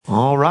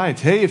All right.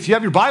 Hey, if you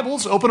have your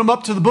Bibles, open them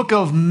up to the book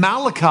of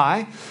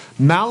Malachi.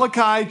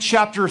 Malachi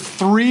chapter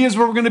 3 is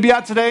where we're going to be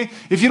at today.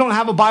 If you don't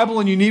have a Bible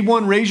and you need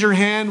one, raise your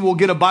hand. We'll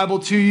get a Bible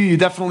to you. You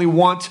definitely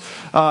want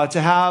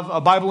to have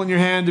a Bible in your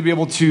hand to be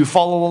able to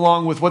follow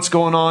along with what's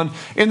going on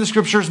in the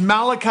scriptures.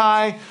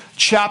 Malachi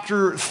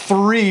chapter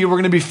 3. We're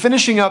going to be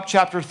finishing up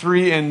chapter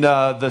 3 and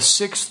the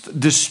sixth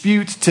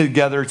dispute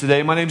together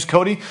today. My name's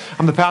Cody.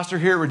 I'm the pastor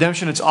here at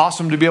Redemption. It's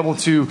awesome to be able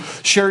to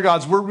share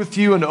God's word with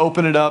you and to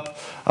open it up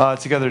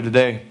together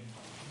today.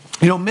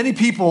 You know, many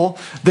people,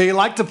 they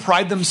like to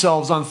pride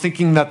themselves on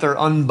thinking that they're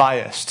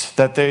unbiased,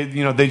 that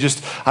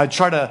I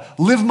try to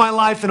live my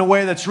life in a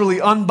way that's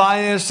really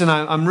unbiased and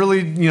I'm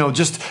really,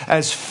 just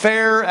as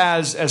fair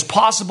as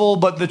possible.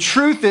 But the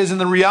truth is,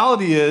 and the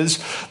reality is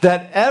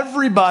that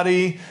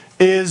everybody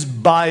is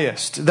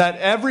biased, that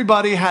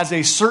everybody has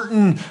a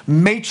certain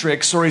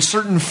matrix or a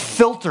certain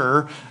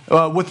filter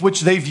with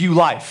which they view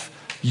life.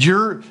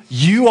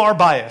 You are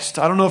biased.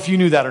 I don't know if you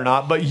knew that or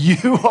not, but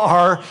you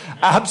are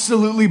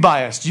absolutely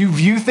biased. You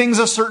view things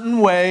a certain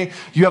way.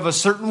 You have a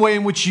certain way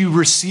in which you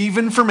receive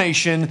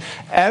information.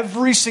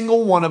 Every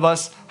single one of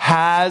us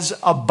has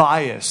a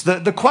bias.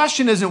 The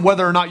question isn't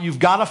whether or not you've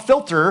got a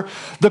filter.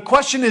 The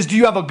question is, do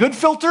you have a good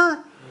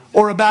filter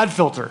or a bad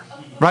filter?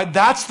 Right?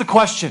 That's the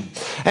question.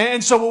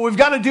 And so what we've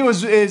got to do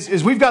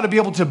is we've got to be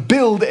able to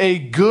build a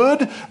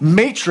good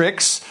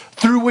matrix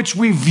through which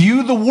we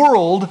view the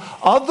world.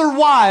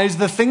 Otherwise,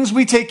 the things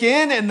we take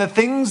in and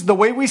the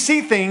way we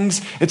see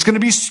things, it's going to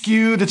be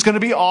skewed, it's going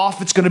to be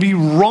off, it's going to be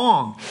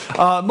wrong.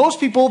 Most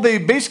people, they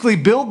basically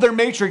build their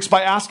matrix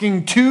by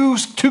asking two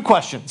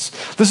questions.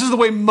 This is the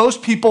way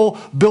most people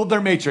build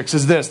their matrix,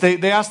 is this.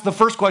 They ask, the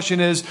first question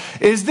is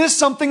this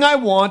something I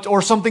want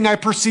or something I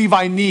perceive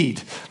I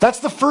need? That's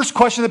the first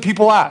question that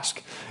people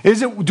ask.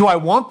 Do I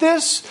want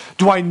this?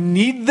 Do I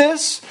need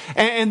this?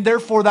 And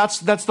therefore, that's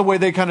the way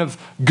they kind of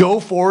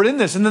go forward in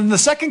this. And then the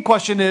second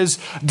question is,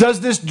 does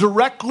this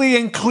directly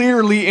and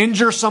clearly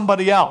injure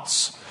somebody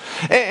else?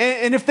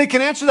 And if they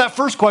can answer that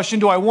first question,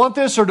 do I want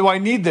this or do I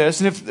need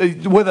this? And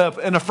if with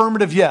an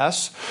affirmative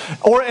yes,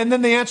 and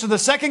then they answer the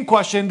second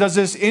question, does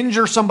this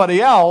injure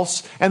somebody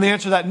else? And they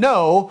answer that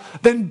no,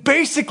 then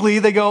basically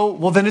they go,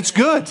 well, then it's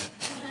good.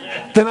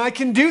 Then I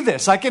can do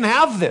this. I can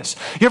have this.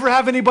 You ever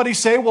have anybody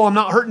say, well, I'm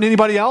not hurting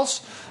anybody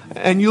else?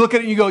 And you look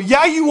at it and you go,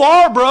 yeah, you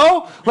are,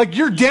 bro. Like,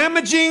 you're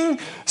damaging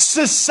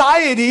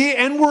society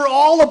and we're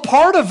all a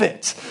part of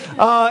it.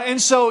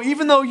 And so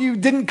even though you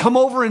didn't come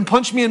over and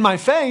punch me in my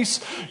face,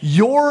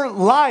 your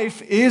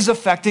life is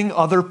affecting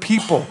other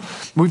people.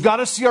 We've got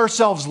to see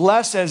ourselves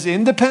less as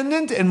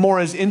independent and more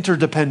as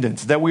interdependent,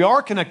 that we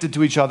are connected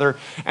to each other.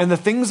 And the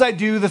things I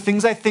do, the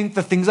things I think,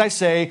 the things I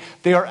say,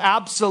 they are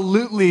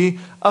absolutely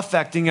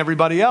affecting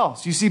everybody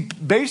else. You see,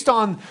 based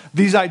on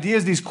these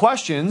ideas, these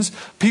questions,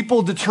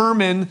 people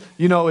determine,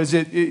 is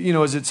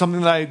it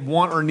something that I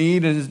want or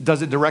need, and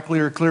does it directly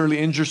or clearly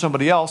injure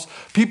somebody else?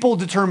 People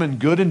determine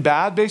good and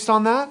bad based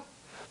on that.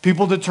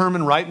 People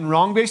determine right and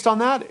wrong based on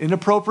that,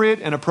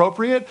 inappropriate and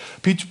appropriate.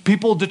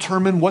 People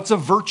determine what's a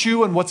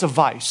virtue and what's a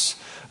vice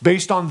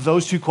based on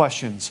those two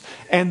questions.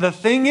 And the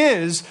thing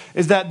is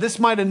that this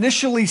might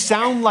initially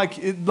sound like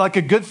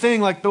a good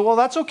thing, like, well,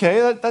 that's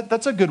okay.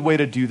 That's a good way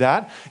to do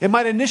that. It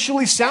might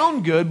initially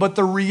sound good, but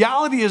the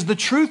reality is, the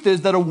truth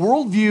is that a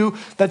worldview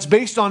that's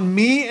based on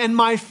me and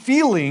my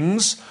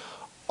feelings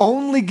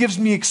only gives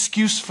me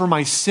excuse for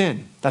my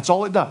sin. That's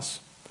all it does.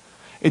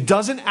 It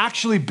doesn't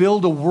actually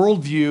build a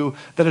worldview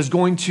that is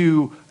going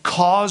to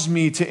cause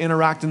me to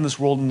interact in this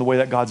world in the way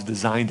that God's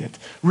designed it.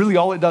 Really,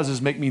 all it does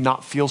is make me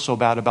not feel so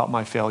bad about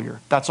my failure.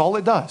 That's all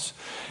it does.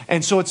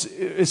 And so it's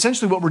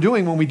essentially what we're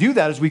doing when we do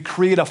that is we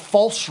create a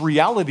false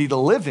reality to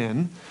live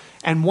in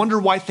and wonder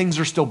why things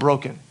are still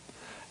broken.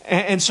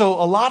 And so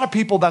a lot of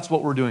people, that's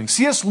what we're doing.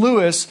 C.S.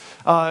 Lewis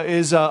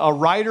is a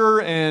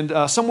writer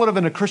and somewhat of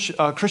a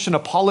Christian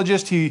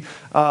apologist. He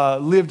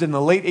lived in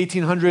the late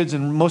 1800s,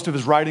 and most of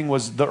his writing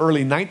was the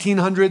early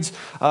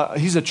 1900s.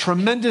 He's a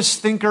tremendous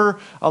thinker,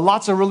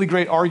 lots of really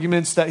great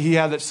arguments that he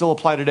had that still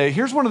apply today.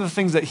 Here's one of the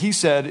things that he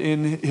said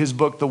in his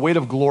book, The Weight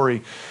of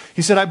Glory.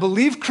 He said, I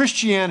believe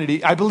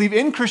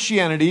in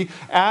Christianity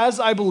as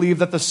I believe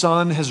that the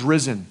sun has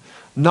risen.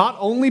 Not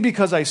only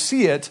because I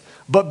see it,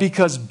 but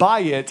because by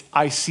it,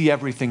 I see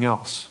everything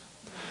else.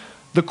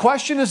 The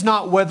question is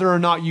not whether or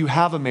not you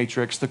have a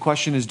matrix. The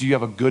question is, do you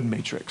have a good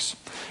matrix?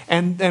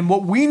 And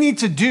what we need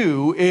to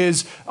do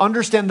is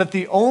understand that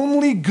the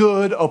only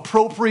good,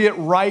 appropriate,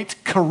 right,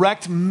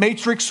 correct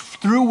matrix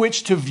through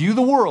which to view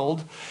the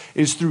world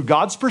is through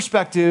God's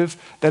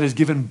perspective that is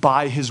given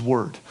by His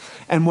Word.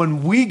 And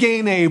when we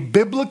gain a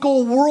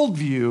biblical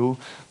worldview,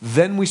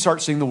 then we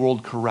start seeing the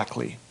world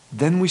correctly.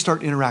 Then we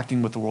start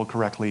interacting with the world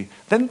correctly.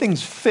 Then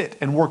things fit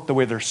and work the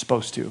way they're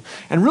supposed to.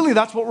 And really,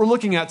 that's what we're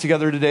looking at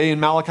together today in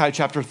Malachi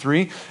chapter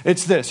 3.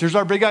 It's this. Here's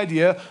our big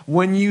idea.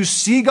 When you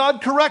see God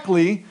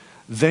correctly,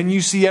 then you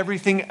see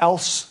everything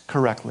else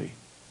correctly.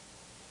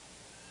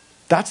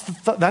 That's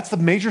the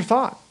major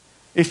thought.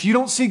 If you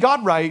don't see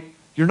God right,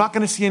 you're not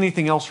going to see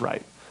anything else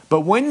right.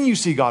 But when you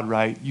see God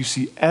right, you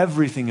see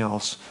everything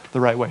else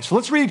the right way. So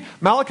let's read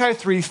Malachi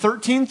 3,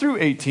 13 through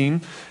 18,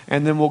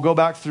 and then we'll go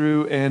back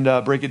through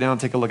and break it down and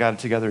take a look at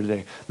it together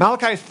today.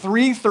 Malachi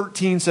 3,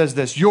 13 says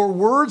this, "Your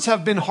words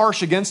have been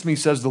harsh against me,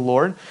 says the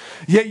Lord.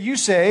 Yet you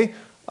say,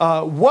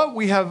 what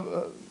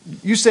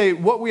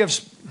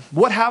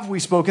have we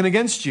spoken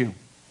against you?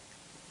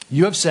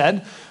 You have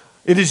said,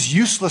 it is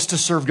useless to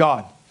serve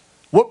God.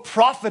 What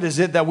profit is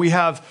it that we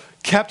have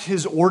kept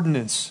his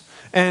ordinance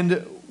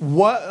and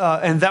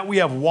that we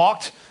have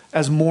walked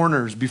as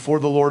mourners before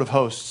the Lord of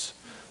hosts?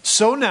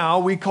 So now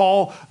we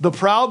call the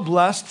proud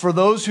blessed, for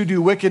those who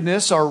do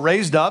wickedness are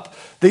raised up.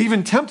 They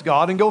even tempt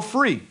God and go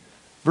free."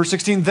 Verse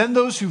 16, "Then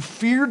those who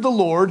feared the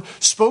Lord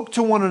spoke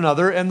to one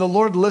another, and the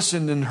Lord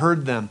listened and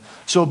heard them.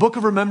 So a book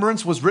of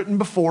remembrance was written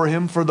before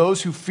him for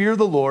those who fear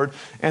the Lord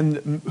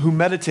and who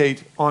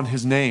meditate on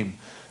his name.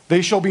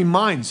 They shall be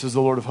mine, says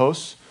the Lord of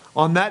hosts.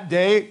 On that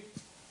day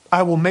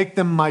I will make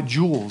them my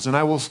jewels, and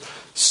I will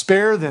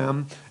spare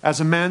them as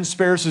a man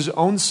spares his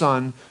own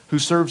son who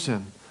serves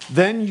him.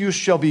 Then you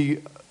shall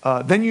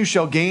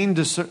again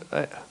discern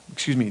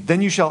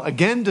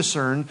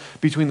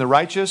between the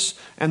righteous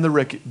and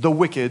the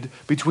wicked,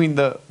 between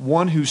the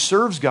one who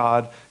serves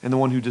God and the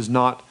one who does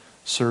not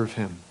serve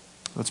him."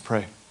 Let's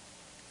pray.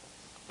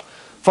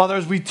 Father,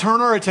 as we turn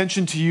our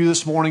attention to you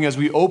this morning, as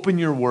we open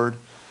your word,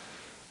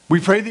 we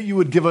pray that you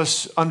would give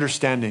us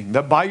understanding,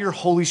 that by your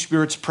Holy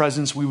Spirit's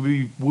presence,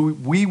 we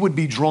would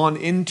be drawn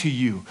into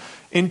you,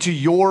 into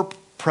your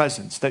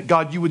presence, that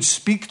God, you would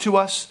speak to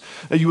us,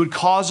 that you would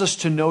cause us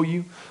to know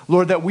you.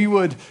 Lord, that we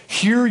would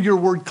hear your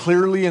word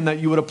clearly and that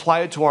you would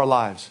apply it to our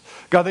lives.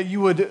 God, that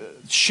you would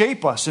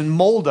shape us and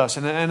mold us.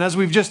 And as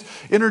we've just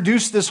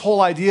introduced this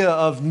whole idea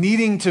of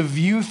needing to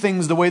view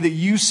things the way that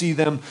you see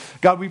them,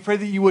 God, we pray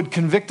that you would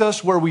convict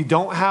us where we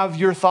don't have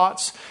your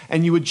thoughts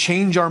and you would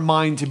change our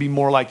mind to be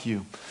more like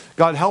you.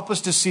 God, help us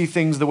to see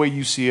things the way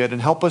you see it,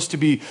 and help us to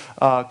be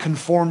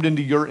conformed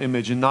into your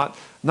image and not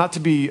to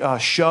be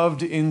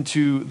shoved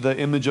into the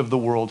image of the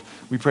world.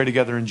 We pray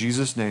together in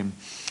Jesus' name.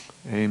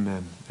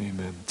 Amen.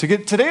 Amen.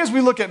 Today, as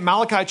we look at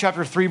Malachi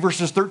chapter 3,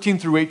 verses 13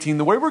 through 18,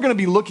 the way we're going to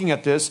be looking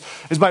at this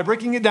is by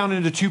breaking it down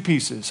into two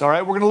pieces. All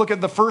right, we're going to look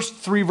at the first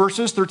three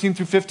verses, 13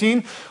 through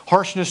 15,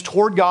 harshness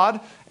toward God,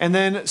 and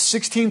then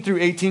 16 through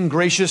 18,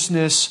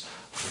 graciousness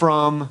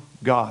from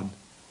God.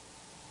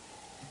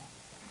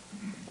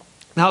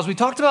 Now, as we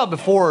talked about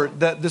before,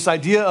 that this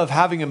idea of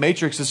having a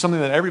matrix is something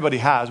that everybody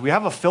has. We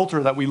have a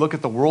filter that we look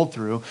at the world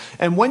through.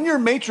 And when your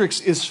matrix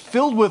is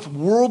filled with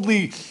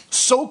worldly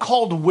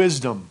so-called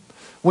wisdom,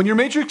 when your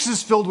matrix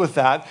is filled with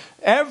that,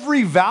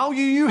 every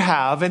value you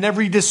have and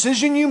every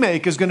decision you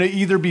make is going to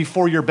either be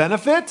for your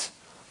benefit,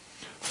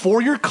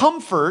 for your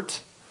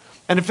comfort,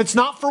 and if it's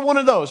not for one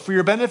of those, for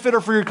your benefit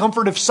or for your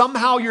comfort, if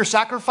somehow you're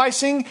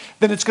sacrificing,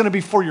 then it's going to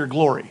be for your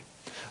glory.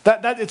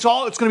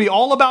 It's going to be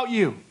all about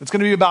you. It's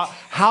going to be about,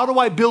 how do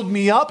I build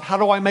me up? How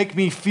do I make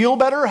me feel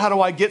better? How do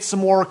I get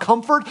some more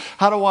comfort?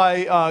 How do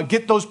I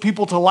get those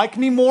people to like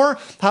me more?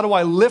 How do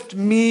I lift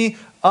me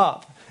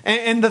up?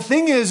 And the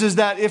thing is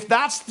that if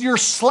that's your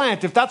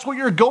slant, if that's what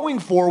you're going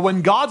for,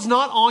 when God's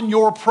not on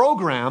your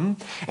program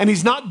and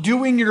he's not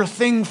doing your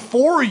thing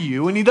for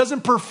you and he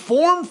doesn't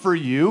perform for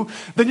you,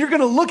 then you're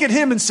going to look at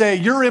him and say,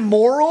 you're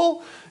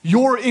immoral,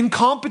 you're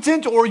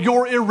incompetent, or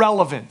you're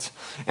irrelevant.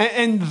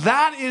 And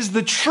that is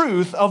the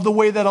truth of the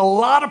way that a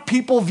lot of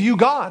people view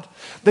God.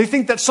 They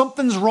think that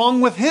something's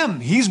wrong with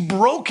him. He's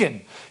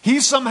broken.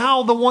 He's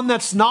somehow the one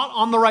that's not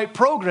on the right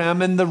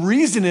program. And the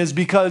reason is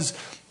because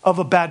of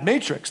a bad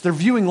matrix. They're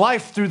viewing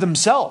life through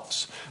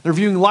themselves. They're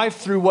viewing life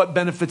through what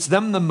benefits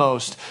them the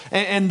most.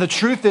 And the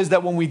truth is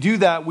that when we do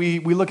that, we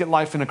look at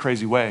life in a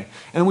crazy way.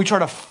 And we try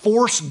to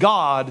force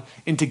God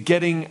into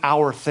getting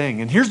our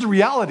thing. And here's the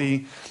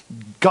reality.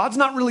 God's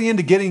not really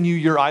into getting you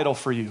your idol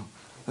for you.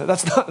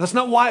 That's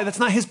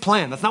not his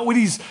plan. That's not what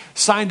he's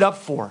signed up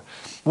for.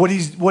 What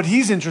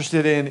he's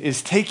interested in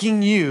is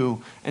taking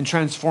you and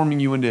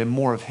transforming you into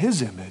more of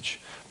his image.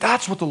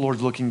 That's what the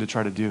Lord's looking to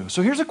try to do.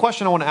 So here's a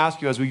question I want to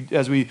ask you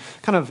as we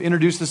kind of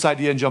introduce this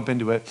idea and jump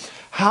into it.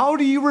 How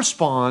do you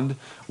respond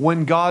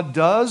when God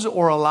does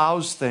or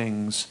allows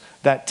things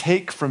that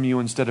take from you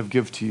instead of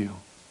give to you?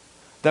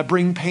 That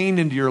bring pain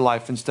into your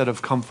life instead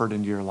of comfort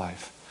into your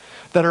life?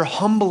 That are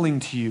humbling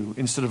to you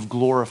instead of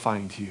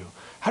glorifying to you?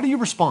 How do you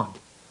respond?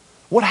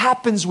 What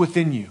happens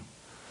within you?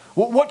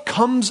 What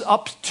comes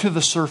up to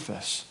the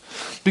surface?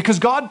 Because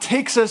God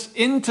takes us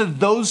into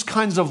those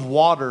kinds of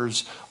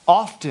waters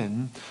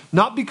often,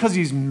 not because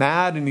he's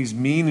mad and he's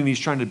mean and he's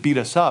trying to beat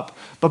us up,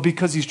 but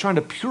because he's trying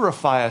to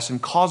purify us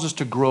and cause us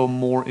to grow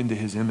more into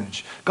his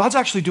image. God's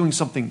actually doing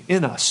something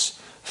in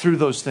us through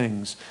those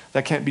things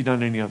that can't be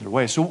done any other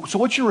way. So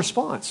what's your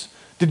response?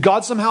 Did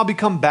God somehow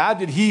become bad?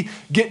 Did he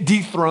get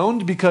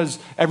dethroned because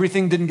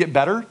everything didn't get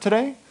better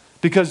today?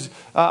 Because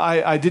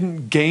I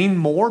didn't gain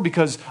more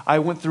because I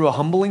went through a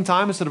humbling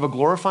time instead of a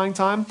glorifying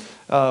time?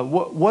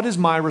 What is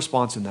my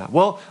response in that?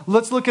 Well,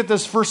 let's look at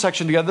this first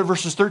section together,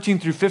 verses 13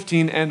 through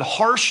 15. And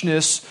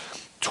harshness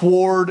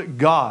toward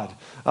God.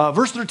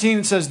 Verse 13,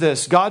 it says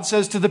this, God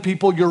says to the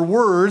people, your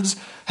words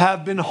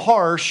have been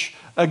harsh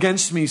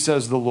against me,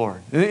 says the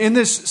Lord. In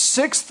this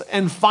sixth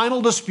and final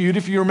dispute,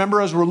 if you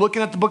remember, as we're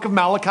looking at the book of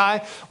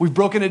Malachi, we've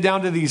broken it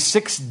down to these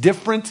 6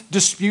 different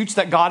disputes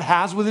that God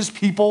has with his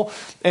people.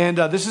 And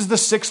this is the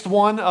 6th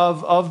one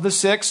of the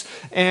 6.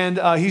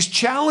 And he's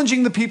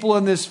challenging the people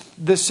in this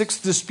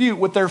 6th dispute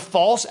with their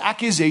false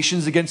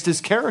accusations against his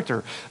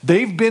character.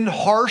 They've been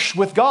harsh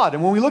with God.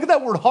 And when we look at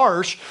that word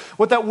harsh,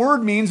 what that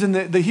word means in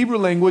the Hebrew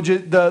language,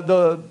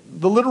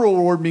 the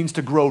literal word means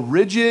to grow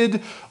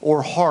rigid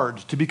or hard,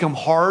 to become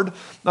hard,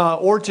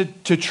 or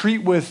to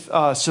treat with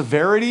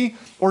severity,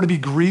 or to be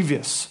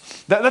grievous.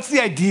 That's the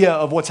idea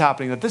of what's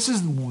happening, that this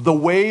is the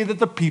way that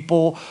the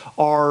people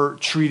are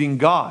treating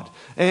God.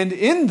 And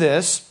in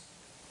this,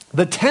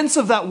 the tense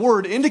of that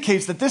word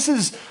indicates that this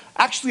is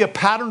actually a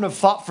pattern of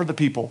thought for the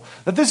people.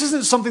 That this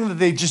isn't something that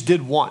they just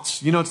did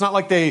once. You know, it's not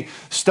like they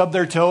stub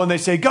their toe and they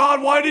say,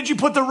 God, why did you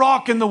put the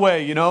rock in the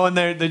way? You know, and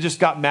they just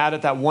got mad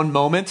at that one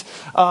moment.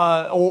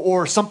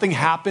 Or something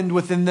happened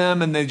within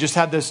them and they just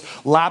had this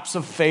lapse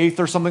of faith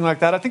or something like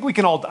that. I think we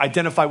can all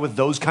identify with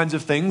those kinds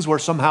of things where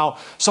somehow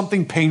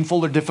something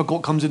painful or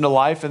difficult comes into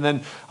life and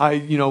then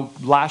I,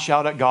 lash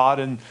out at God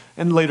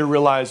and later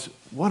realize,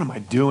 what am I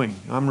doing?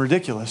 I'm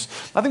ridiculous.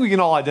 I think we can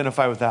all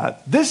identify with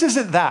that. This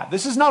isn't that.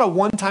 This is not a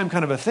one-time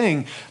kind of a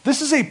thing.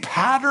 This is a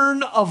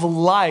pattern of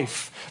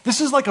life. This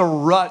is like a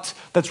rut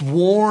that's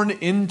worn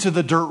into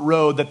the dirt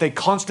road that they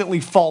constantly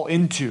fall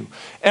into.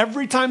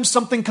 Every time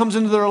something comes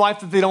into their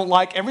life that they don't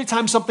like, every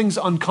time something's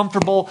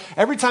uncomfortable,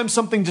 every time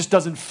something just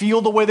doesn't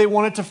feel the way they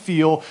want it to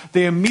feel,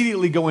 they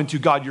immediately go into,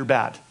 God, you're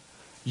bad.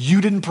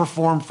 You didn't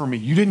perform for me.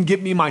 You didn't get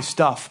me my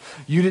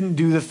stuff. You didn't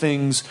do the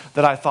things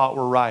that I thought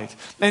were right.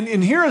 And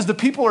here, as the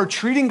people are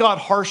treating God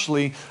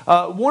harshly,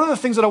 one of the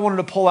things that I wanted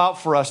to pull out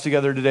for us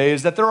together today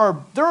is that there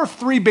are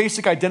 3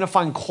 basic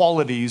identifying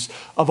qualities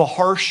of a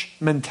harsh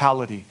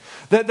mentality.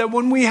 That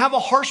when we have a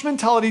harsh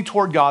mentality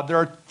toward God, there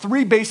are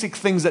 3 basic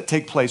things that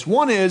take place.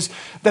 One is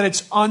that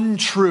it's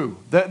untrue.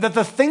 That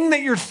the thing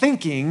that you're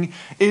thinking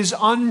is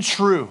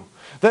untrue.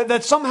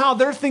 That somehow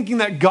they're thinking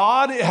that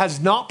God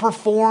has not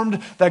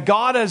performed, that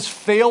God has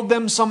failed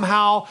them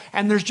somehow,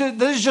 and this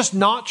is just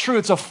not true.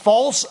 It's a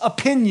false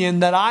opinion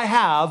that I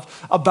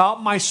have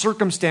about my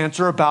circumstance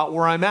or about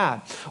where I'm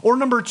at. Or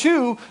number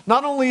 2,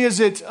 not only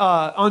is it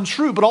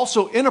untrue, but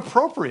also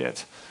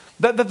inappropriate.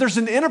 That there's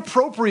an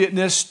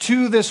inappropriateness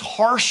to this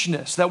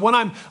harshness. That when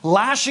I'm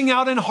lashing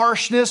out in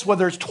harshness,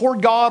 whether it's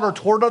toward God or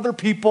toward other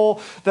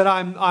people, that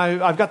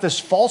I've got this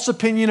false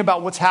opinion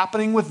about what's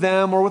happening with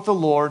them or with the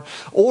Lord.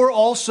 Or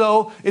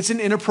also, it's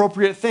an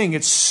inappropriate thing.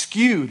 It's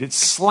skewed. It's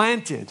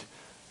slanted.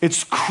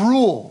 It's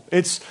cruel.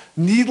 It's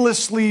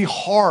needlessly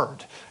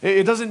hard.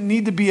 It doesn't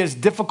need to be as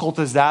difficult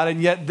as that,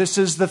 and yet this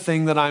is the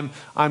thing that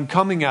I'm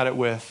coming at it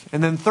with.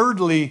 And then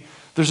thirdly,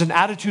 there's an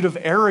attitude of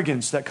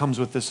arrogance that comes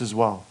with this as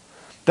well.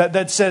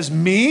 That says,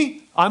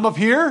 me, I'm up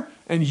here,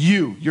 and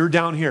you're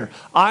down here.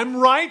 I'm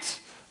right,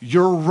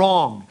 you're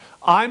wrong.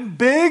 I'm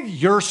big,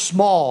 you're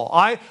small.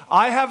 I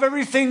have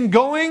everything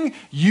going,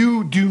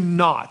 you do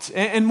not.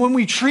 And when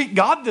we treat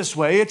God this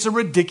way, it's a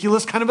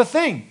ridiculous kind of a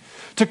thing.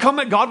 To come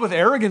at God with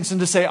arrogance and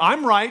to say,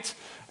 I'm right,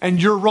 and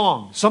you're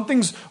wrong.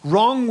 Something's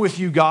wrong with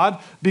you, God,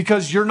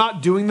 because you're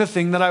not doing the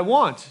thing that I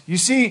want. You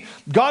see,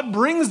 God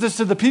brings this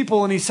to the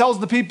people, and he tells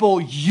the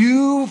people,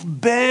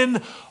 you've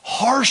been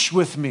harsh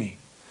with me.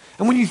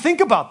 And when you think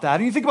about that,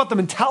 and you think about the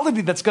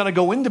mentality that's going to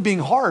go into being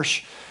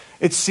harsh,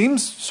 it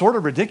seems sort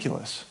of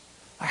ridiculous.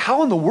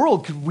 How in the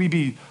world could we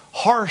be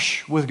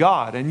harsh with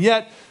God? And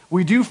yet,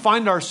 we do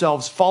find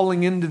ourselves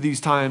falling into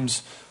these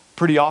times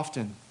pretty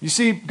often. You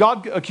see,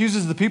 God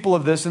accuses the people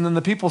of this, and then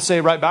the people say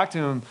right back to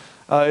him,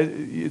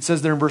 it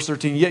says there in verse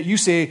 13, yet you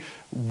say,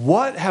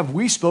 what have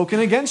we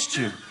spoken against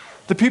you?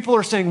 The people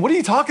are saying, what are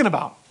you talking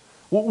about?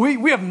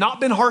 We have not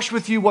been harsh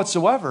with you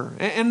whatsoever.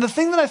 And the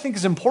thing that I think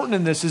is important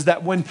in this is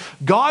that when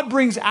God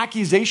brings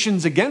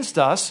accusations against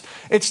us,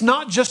 it's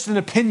not just an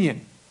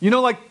opinion.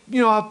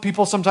 How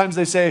people sometimes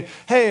they say,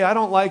 hey, I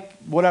don't like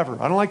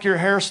whatever. I don't like your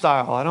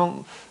hairstyle. I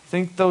don't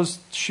think those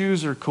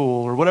shoes are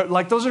cool or whatever.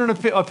 Like those are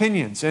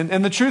opinions.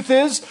 And the truth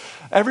is,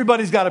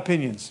 everybody's got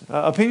opinions.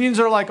 Opinions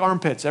are like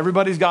armpits.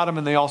 Everybody's got them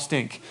and they all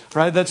stink,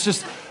 right? That's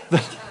just,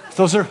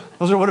 those are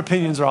what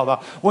opinions are all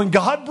about. When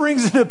God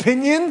brings an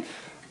opinion,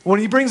 when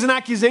he brings an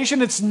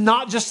accusation, it's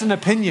not just an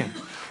opinion.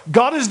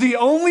 God is the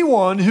only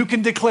one who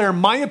can declare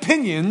my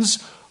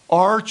opinions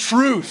are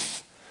truth.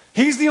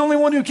 He's the only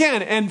one who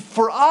can. And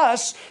for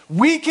us,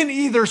 we can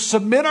either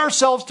submit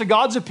ourselves to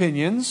God's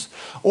opinions,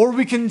 or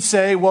we can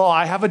say, well,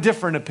 I have a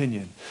different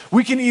opinion.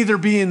 We can either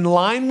be in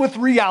line with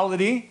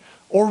reality,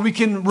 or we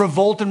can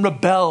revolt and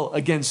rebel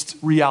against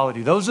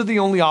reality. Those are the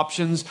only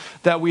options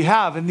that we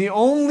have. And the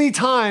only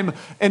time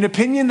an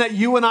opinion that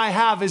you and I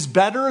have is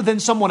better than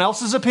someone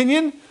else's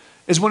opinion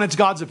is when it's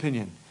God's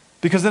opinion.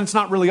 Because then it's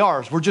not really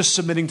ours. We're just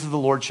submitting to the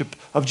lordship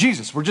of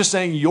Jesus. We're just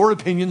saying your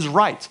opinion's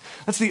right.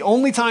 That's the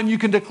only time you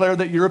can declare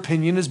that your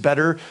opinion is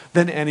better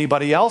than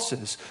anybody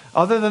else's.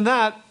 Other than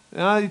that,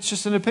 It's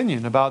just an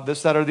opinion about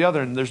this, that, or the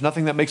other. And there's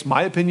nothing that makes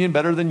my opinion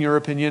better than your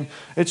opinion.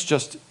 It's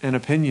just an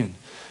opinion.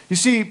 You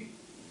see,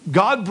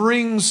 God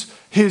brings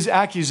his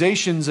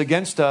accusations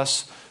against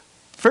us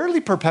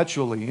fairly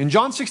perpetually. In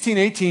John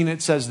 16:18,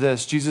 it says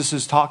this. Jesus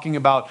is talking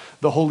about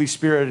the Holy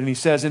Spirit, and he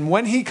says, and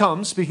when he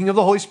comes, speaking of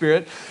the Holy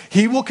Spirit,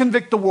 he will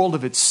convict the world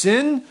of its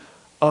sin,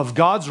 of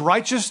God's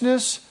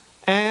righteousness,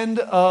 and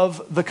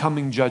of the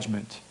coming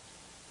judgment.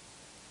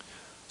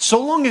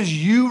 So long as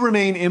you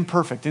remain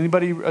imperfect.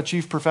 Anybody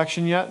achieve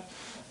perfection yet?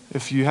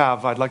 If you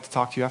have, I'd like to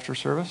talk to you after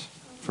service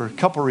for a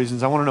couple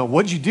reasons. I want to know,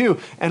 what'd you do?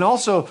 And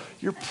also,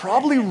 you're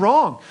probably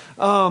wrong.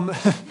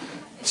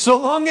 So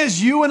long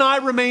as you and I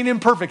remain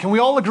imperfect. Can we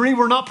all agree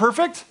we're not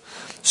perfect?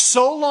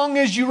 So long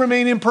as you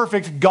remain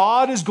imperfect,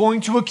 God is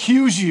going to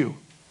accuse you.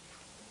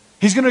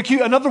 He's going to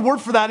accuse, another word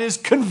for that is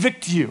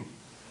convict you.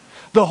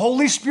 The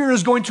Holy Spirit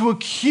is going to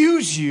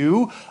accuse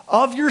you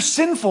of your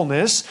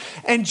sinfulness.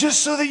 And just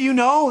so that you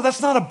know,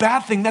 that's not a bad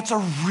thing. That's a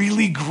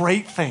really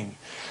great thing.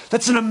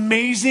 That's an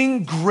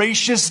amazing,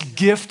 gracious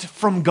gift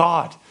from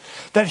God.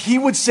 That he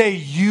would say,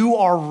 you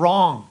are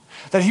wrong.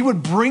 That he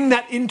would bring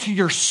that into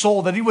your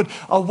soul. That he would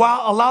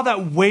allow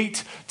that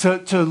weight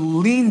to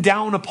lean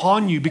down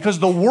upon you. Because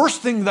the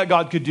worst thing that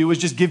God could do is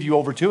just give you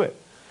over to it.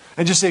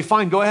 And just say,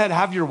 fine, go ahead,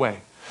 have your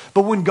way.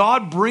 But when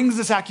God brings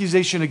this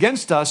accusation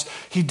against us,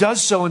 he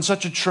does so in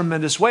such a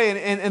tremendous way.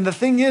 And the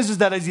thing is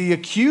that as he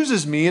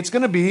accuses me, it's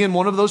going to be in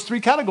one of those three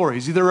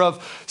categories, either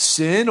of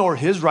sin or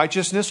his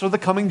righteousness or the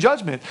coming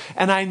judgment.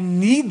 And I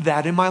need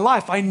that in my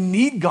life. I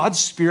need God's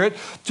Spirit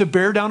to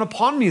bear down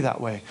upon me that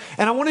way.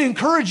 And I want to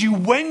encourage you,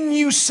 when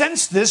you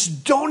sense this,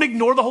 don't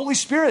ignore the Holy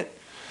Spirit.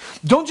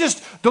 Don't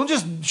just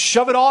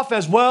shove it off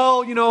as,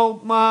 well,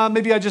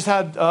 maybe I just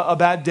had a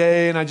bad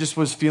day and I just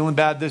was feeling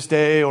bad this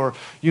day. Or,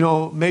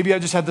 maybe I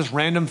just had this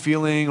random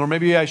feeling. Or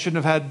maybe I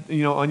shouldn't have had,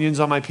 onions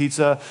on my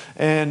pizza.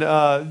 And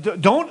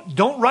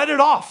don't write it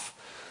off.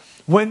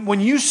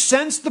 When you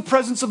sense the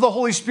presence of the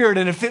Holy Spirit,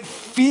 and if it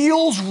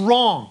feels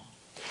wrong,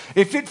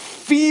 if it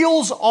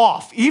feels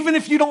off, even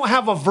if you don't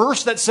have a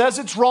verse that says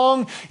it's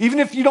wrong, even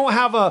if you don't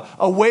have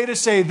a way to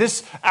say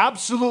this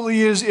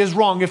absolutely is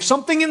wrong, if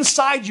something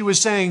inside you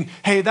is saying,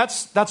 hey,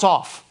 that's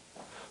off,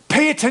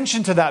 pay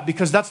attention to that,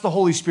 because that's the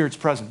Holy Spirit's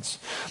presence.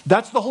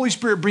 That's the Holy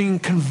Spirit bringing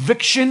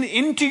conviction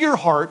into your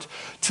heart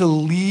to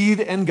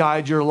lead and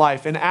guide your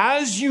life. And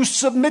as you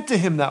submit to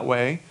him that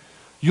way,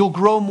 you'll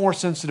grow more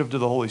sensitive to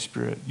the Holy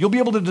Spirit. You'll be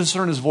able to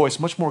discern his voice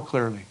much more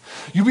clearly.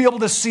 You'll be able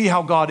to see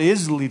how God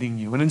is leading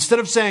you. And instead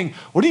of saying,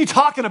 what are you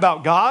talking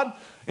about, God?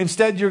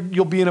 Instead,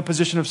 you'll be in a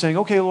position of saying,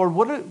 okay, Lord,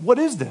 what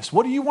is this?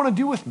 What do you want to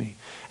do with me?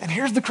 And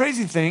here's the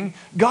crazy thing.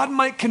 God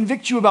might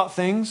convict you about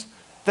things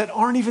that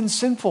aren't even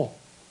sinful.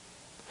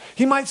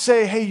 He might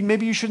say, hey,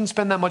 maybe you shouldn't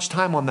spend that much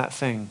time on that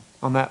thing,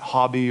 on that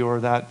hobby or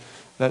that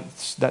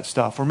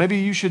stuff. Or maybe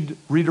you should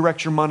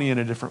redirect your money in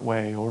a different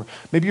way. Or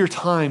maybe your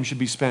time should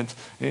be spent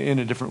in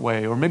a different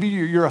way. Or maybe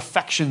your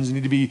affections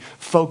need to be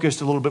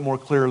focused a little bit more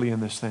clearly in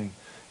this thing.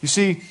 You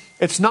see,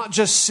 it's not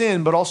just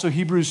sin, but also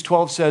Hebrews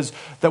 12 says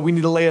that we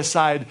need to lay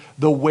aside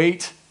the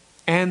weight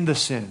and the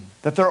sin.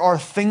 That there are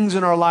things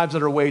in our lives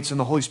that are weights, and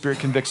the Holy Spirit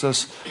convicts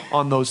us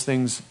on those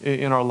things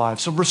in our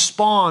lives. So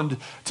respond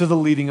to the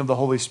leading of the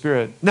Holy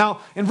Spirit.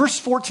 Now, in verse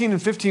 14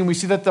 and 15, we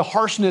see that the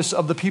harshness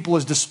of the people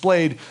is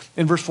displayed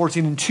in verse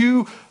 14 in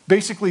two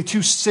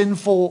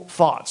sinful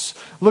thoughts.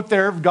 Look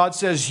there, God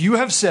says, you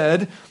have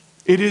said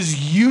it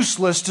is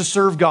useless to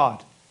serve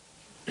God.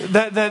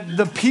 That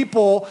the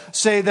people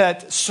say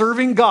that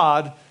serving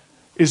God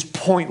is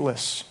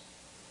pointless.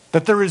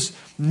 That there is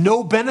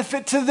no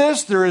benefit to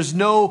this. There is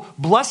no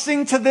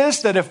blessing to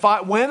this.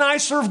 That when I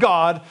serve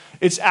God,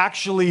 it's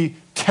actually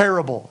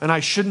terrible. And I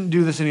shouldn't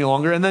do this any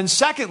longer. And then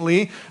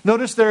secondly,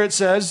 notice there it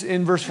says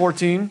in verse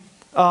 14,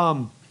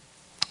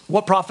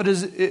 what profit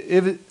is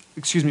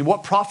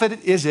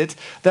it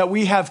that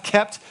we have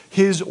kept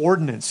his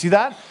ordinance? See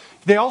that?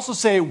 They also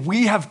say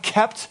we have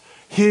kept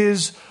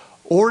his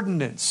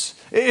ordinance.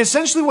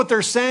 Essentially what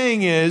they're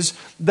saying is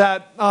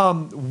that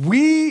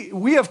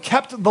we have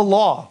kept the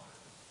law.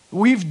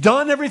 We've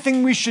done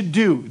everything we should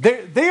do.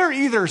 They are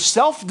either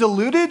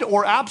self-deluded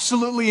or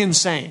absolutely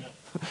insane.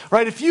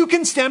 Right? If you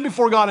can stand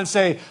before God and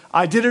say,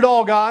 I did it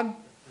all, God.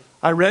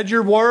 I read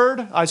your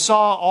word. I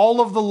saw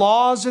all of the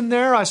laws in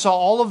there. I saw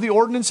all of the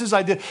ordinances.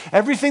 I did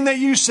everything that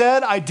you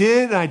said, I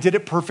did, and I did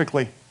it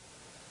perfectly.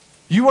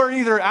 You are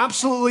either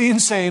absolutely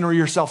insane or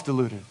you're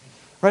self-deluded.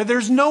 Right?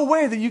 There's no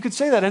way that you could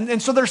say that.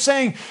 And so they're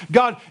saying,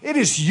 God, it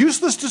is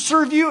useless to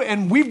serve you,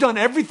 and we've done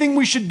everything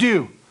we should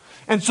do.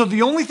 And so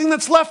the only thing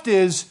that's left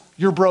is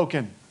you're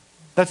broken.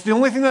 That's the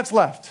only thing that's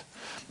left.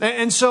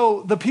 And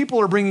so the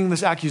people are bringing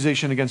this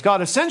accusation against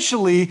God.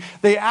 Essentially,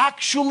 they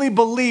actually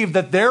believe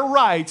that they're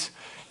right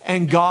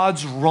and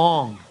God's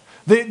wrong.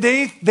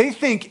 They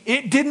think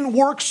it didn't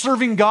work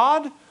serving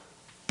God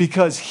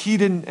because he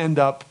didn't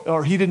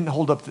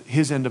hold up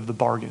his end of the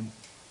bargain.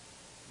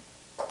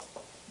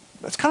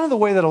 That's kind of the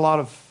way that a lot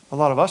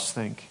of us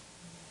think.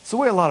 It's the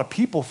way a lot of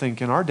people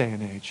think in our day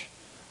and age.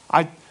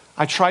 I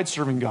tried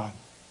serving God.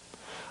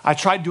 I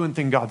tried doing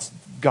things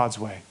God's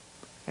way.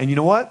 And you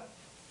know what?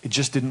 It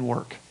just didn't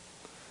work.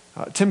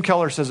 Tim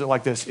Keller says it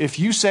like this. If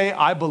you say,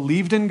 I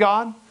believed in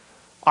God,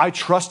 I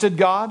trusted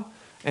God,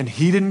 and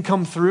he didn't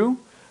come through,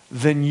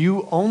 then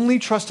you only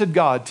trusted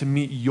God to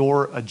meet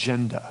your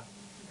agenda.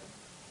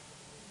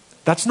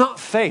 That's not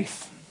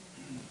faith.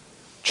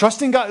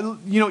 Trusting God,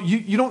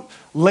 you don't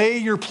lay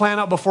your plan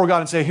out before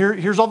God and say,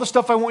 here's all the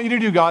stuff I want you to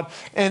do, God,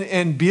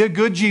 and be a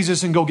good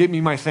Jesus and go get me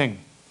my thing.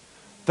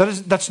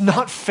 That's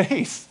not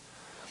faith.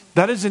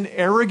 That is an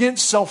arrogant,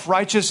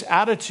 self-righteous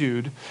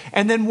attitude.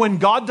 And then when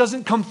God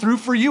doesn't come through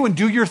for you and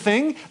do your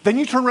thing, then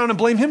you turn around and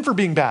blame him for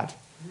being bad.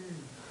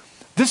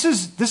 This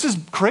is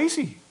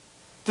crazy.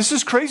 This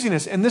is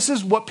craziness. And this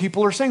is what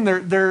people are saying.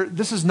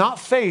 This is not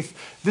faith.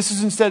 This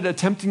is instead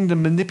attempting to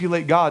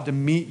manipulate God to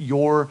meet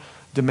your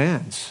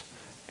demands.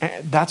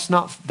 And that's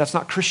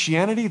not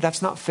Christianity.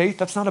 That's not faith.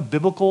 That's not a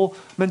biblical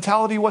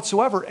mentality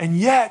whatsoever. And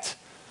yet,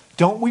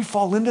 don't we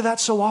fall into that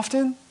so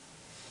often?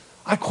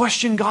 I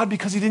question God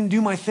because he didn't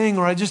do my thing,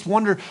 or I just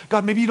wonder,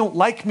 God, maybe you don't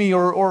like me,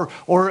 or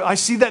I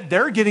see that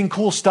they're getting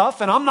cool stuff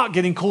and I'm not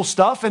getting cool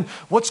stuff, and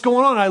what's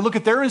going on? I look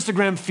at their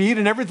Instagram feed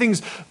and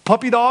everything's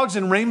puppy dogs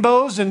and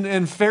rainbows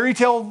and fairy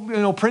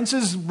tale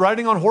princes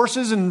riding on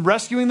horses and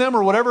rescuing them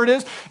or whatever it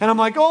is, and I'm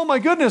like, oh my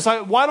goodness,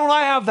 why don't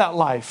I have that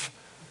life?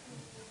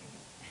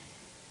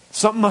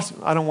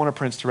 I don't want a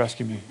prince to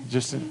rescue me.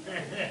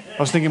 I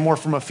was thinking more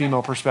from a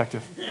female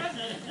perspective.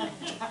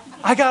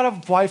 I got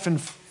a wife and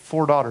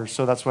 4 daughters,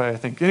 so that's why I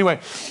think. Anyway,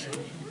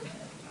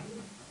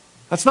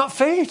 that's not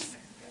faith.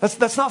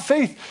 That's not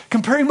faith.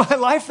 Comparing my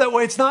life that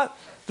way,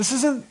 this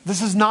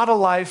is not a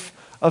life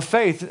of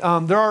faith.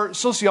 There are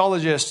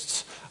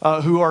sociologists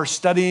who are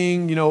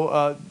studying,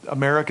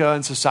 America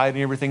and society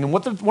and everything. And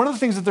one of the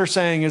things that they're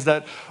saying is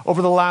that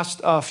over the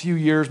last few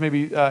years,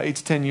 maybe 8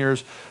 to 10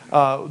 years,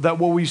 that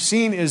what we've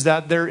seen is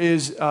that there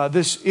is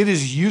it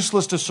is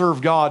useless to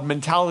serve God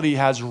mentality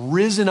has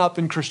risen up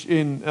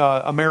in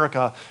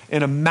America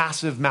in a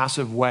massive,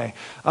 massive way.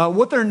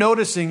 What they're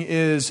noticing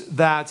is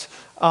that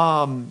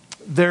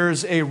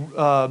there's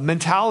a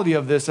mentality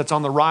of this that's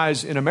on the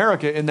rise in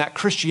America, in that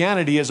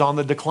Christianity is on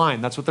the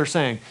decline. That's what they're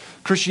saying.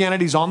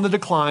 Christianity is on the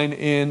decline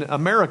in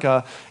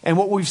America. And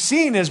what we've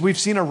seen is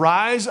a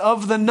rise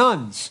of the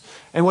nuns.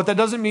 And what that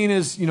doesn't mean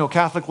is,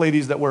 Catholic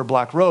ladies that wear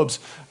black robes,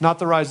 not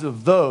the rise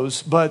of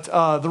those, but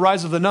the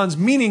rise of the nuns,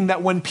 meaning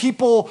that when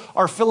people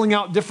are filling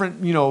out different,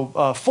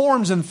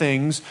 forms and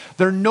things,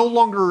 they're no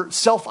longer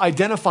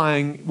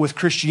self-identifying with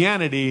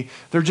Christianity.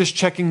 They're just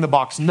checking the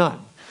box nun.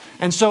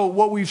 And so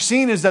what we've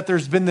seen is that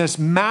there's been this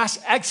mass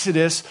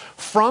exodus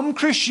from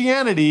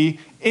Christianity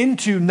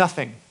into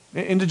nothing,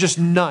 into just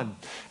none.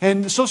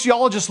 And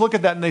sociologists look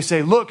at that and they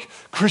say, look,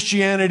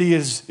 Christianity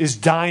is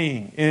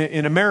dying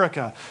in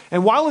America.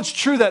 And while it's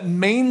true that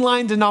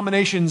mainline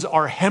denominations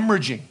are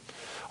hemorrhaging,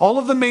 all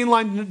of the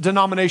mainline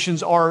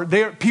denominations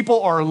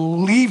people are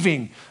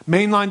leaving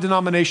mainline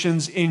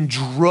denominations in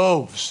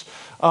droves.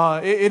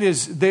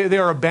 They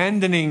are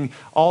abandoning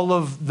all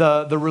of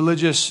the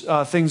religious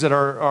things that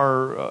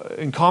are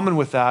in common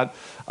with that.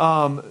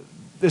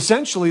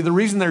 Essentially, the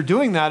reason they're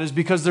doing that is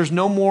because there's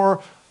no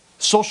more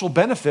social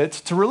benefit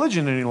to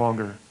religion any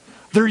longer.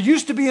 There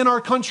used to be in our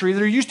country,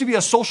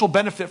 a social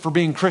benefit for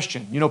being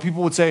Christian.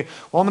 People would say,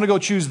 well, I'm going to go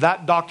choose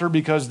that doctor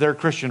because they're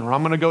Christian, or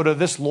I'm going to go to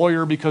this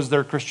lawyer because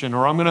they're Christian,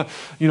 or I'm going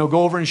to,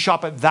 go over and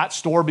shop at that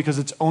store because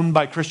it's owned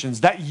by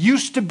Christians. That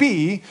used to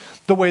be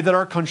the way that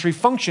our country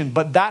functioned,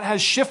 but that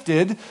has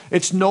shifted.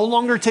 It's no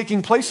longer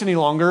taking place any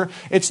longer.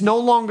 It's no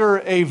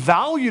longer a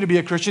value to be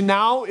a Christian.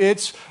 Now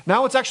it's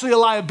actually a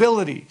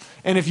liability.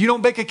 And if you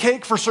don't bake a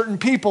cake for certain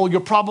people,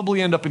 you'll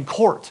probably end up in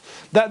court.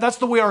 That's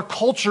the way our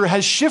culture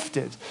has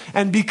shifted.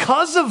 And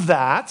because of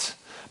that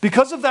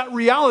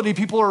reality,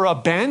 people are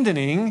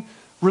abandoning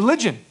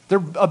religion.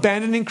 They're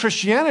abandoning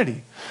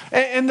Christianity.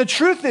 And the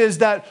truth is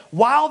that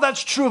while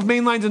that's true of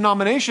mainline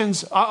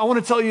denominations, I want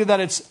to tell you that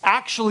it's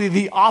actually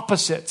the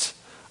opposite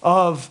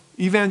of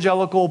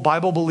evangelical,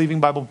 Bible-believing,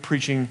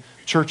 Bible-preaching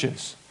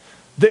churches.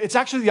 It's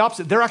actually the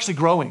opposite. They're actually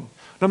growing.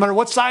 No matter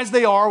what size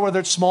they are, whether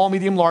it's small,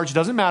 medium, large, it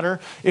doesn't matter.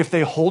 If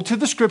they hold to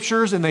the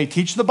scriptures and they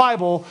teach the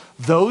Bible,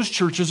 those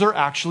churches are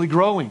actually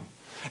growing.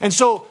 And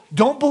so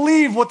don't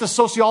believe what the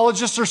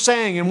sociologists are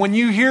saying. And when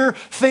you hear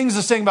things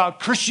they're saying about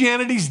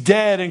Christianity's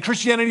dead and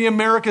Christianity in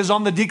America is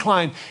on the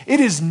decline,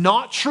 it is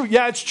not true.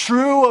 Yeah, it's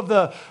true of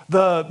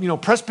the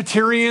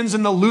Presbyterians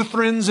and the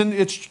Lutherans, and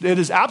it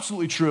is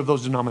absolutely true of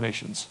those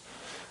denominations.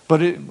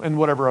 And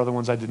whatever other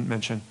ones I didn't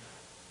mention.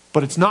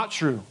 But it's not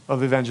true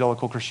of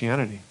evangelical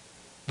Christianity.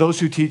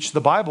 Those who teach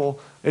the Bible,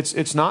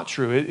 it's not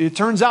true. It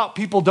turns out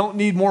people don't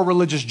need more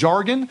religious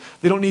jargon.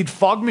 They don't need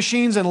fog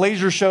machines and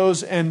laser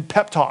shows and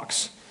pep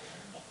talks.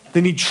 They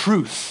need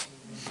truth.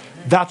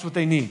 That's what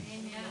they need.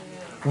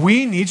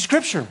 We need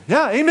Scripture.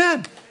 Yeah,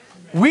 amen.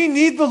 We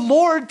need the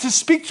Lord to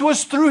speak to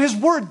us through His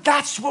Word.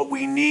 That's what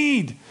we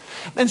need.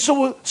 And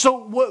so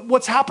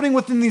what's happening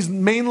within these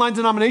mainline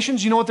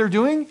denominations, you know what they're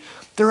doing?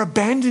 They're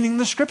abandoning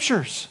the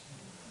Scriptures.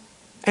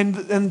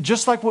 And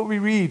just like what we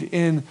read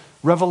in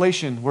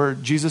Revelation, where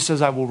Jesus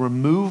says, I will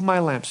remove my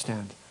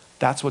lampstand,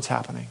 that's what's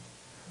happening.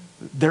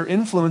 their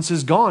influence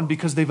is gone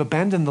because they've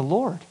abandoned the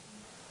Lord.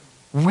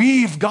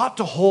 We've got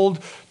to hold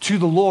to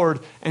the Lord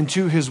and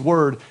to his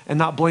word and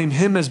not blame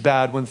him as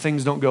bad when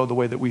things don't go the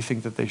way that we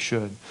think that they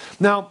should.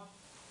 Now,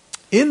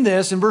 in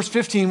this, in verse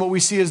 15, what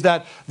we see is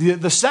that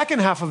the second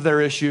half of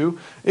their issue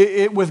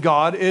with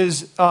God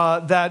is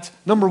that,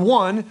 number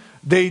one,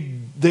 they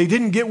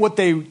didn't get what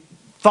they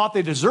thought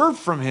they deserved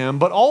from him,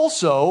 but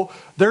also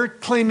they're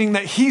claiming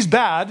that he's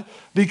bad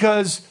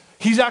because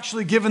he's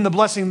actually given the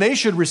blessing they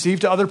should receive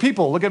to other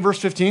people. Look at verse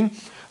 15.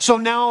 So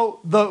now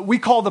we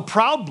call the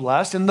proud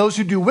blessed, and those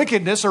who do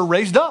wickedness are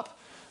raised up.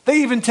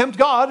 They even tempt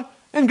God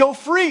and go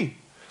free.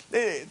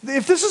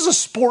 If this is a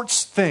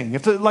sports thing,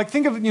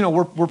 think of,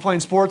 we're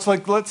playing sports.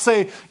 Like, let's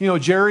say,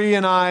 Jerry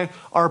and I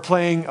are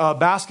playing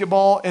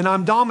basketball, and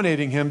I'm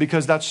dominating him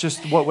because that's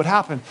just what would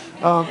happen.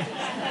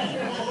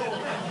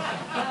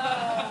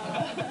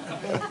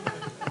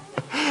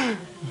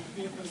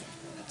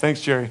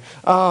 Thanks, Jerry.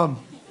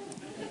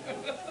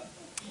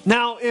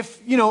 Now,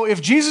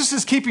 if Jesus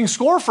is keeping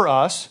score for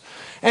us,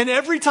 and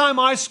every time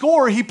I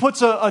score, he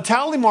puts a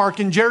tally mark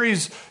in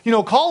Jerry's,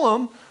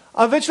 column,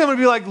 eventually I'm going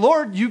to be like,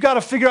 Lord, you got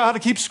to figure out how to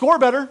keep score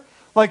better.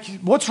 Like,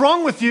 what's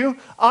wrong with you?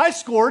 I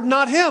scored,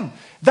 not him.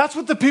 That's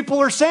what the people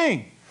are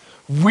saying.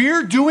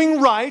 We're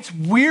doing right.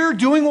 We're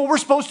doing what we're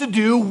supposed to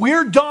do.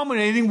 We're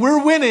dominating.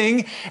 We're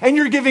winning. And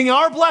you're giving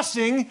our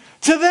blessing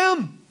to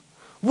them.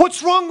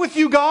 What's wrong with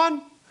you,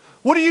 God?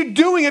 What are you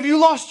doing? Have you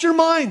lost your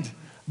mind?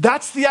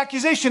 That's the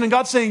accusation. And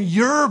God's saying,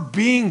 you're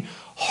being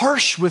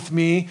harsh with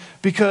me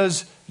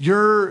because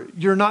you're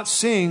not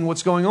seeing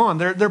what's going on.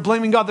 They're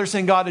blaming God. They're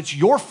saying, God, it's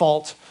your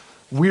fault.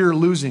 We're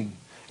losing.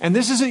 And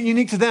this isn't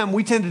unique to them.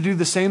 We tend to do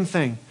the same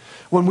thing.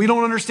 When we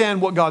don't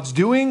understand what God's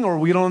doing, or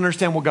we don't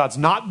understand what God's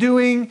not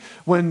doing,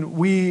 when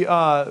we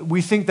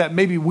think that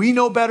maybe we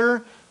know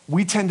better,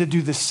 we tend to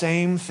do the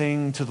same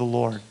thing to the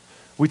Lord.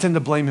 We tend to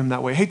blame him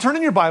that way. Hey, turn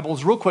in your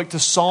Bibles real quick to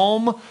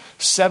Psalm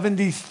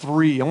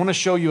 73. I want to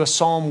show you a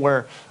psalm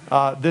where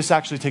this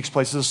actually takes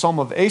place. It's a psalm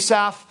of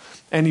Asaph,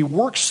 and he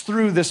works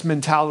through this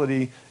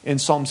mentality in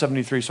Psalm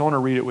 73. So I want to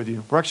read it with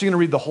you. We're actually going to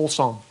read the whole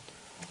psalm.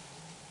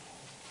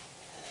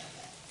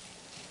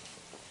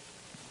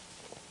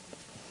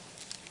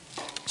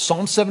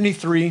 Psalm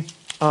 73.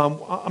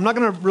 I'm not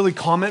going to really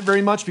comment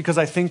very much because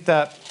I think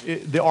that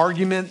the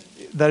argument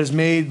that is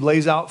made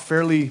lays out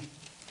fairly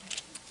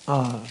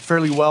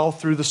well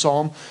through the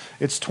psalm.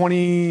 It's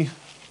 28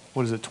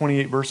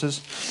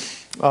 verses.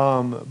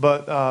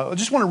 But I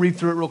just want to read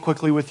through it real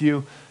quickly with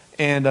you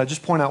and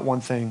just point out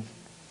one thing.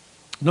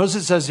 Notice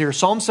it says here,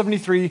 Psalm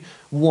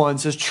 73:1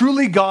 says,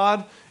 "Truly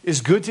God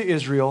is good to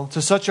Israel,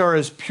 to such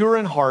as are pure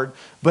in heart.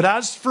 But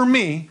as for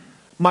me,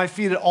 my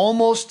feet had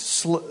almost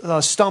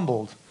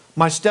stumbled.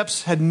 My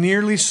steps had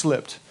nearly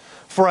slipped.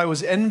 For I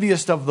was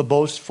envious of the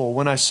boastful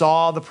when I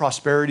saw the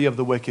prosperity of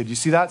the wicked." You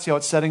see that? See how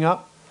it's setting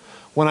up?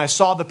 When I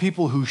saw the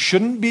people who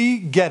shouldn't be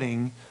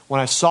getting, when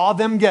I saw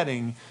them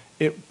getting,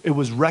 it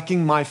was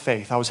wrecking my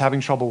faith. I was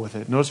having trouble with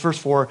it. Notice verse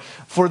 4.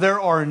 "For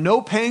there are no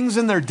pangs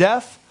in their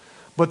death,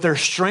 but their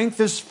strength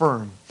is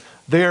firm.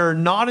 They are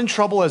not in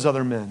trouble as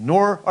other men,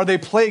 nor are they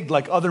plagued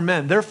like other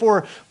men.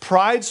 Therefore,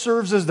 pride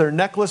serves as their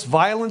necklace.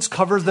 Violence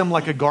covers them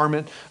like a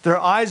garment. Their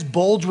eyes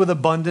bulge with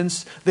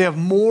abundance. They have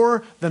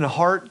more than a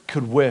heart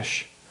could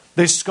wish.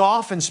 They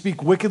scoff and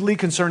speak wickedly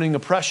concerning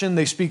oppression.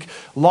 They speak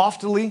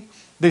loftily.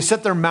 They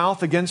set their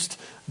mouth against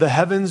the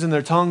heavens, and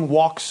their tongue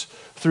walks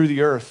through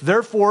the earth.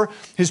 Therefore,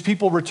 his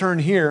people return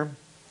here,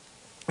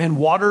 and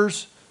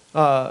waters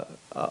of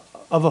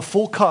a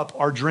full cup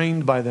are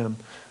drained by them.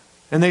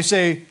 And they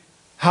say,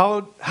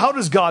 How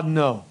does God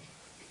know?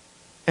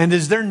 And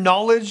is there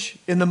knowledge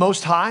in the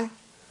Most High?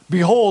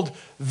 Behold,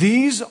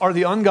 these are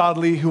the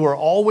ungodly who are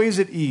always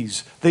at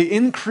ease. They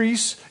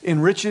increase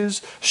in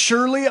riches.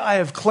 Surely I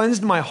have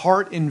cleansed my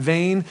heart in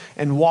vain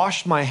and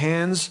washed my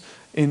hands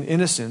in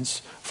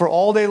innocence. For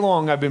all day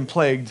long I've been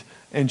plagued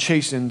and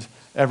chastened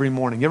every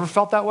morning." You ever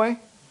felt that way?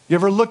 You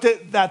ever looked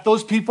at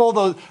those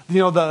people,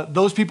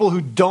 those people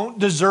who don't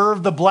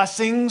deserve the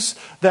blessings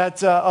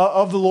that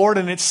of the Lord,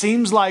 and it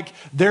seems like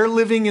they're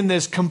living in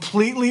this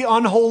completely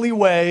unholy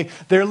way.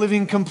 They're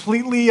living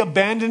completely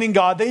abandoning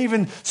God. They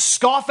even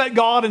scoff at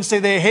God and say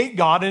they hate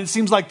God, and it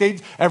seems like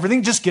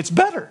everything just gets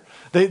better.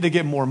 They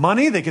get more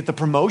money, they get the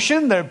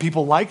promotion,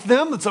 people like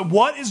them. It's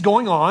what is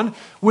going on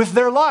with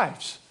their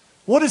lives?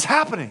 What is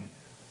happening?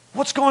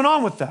 What's going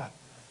on with that?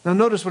 Now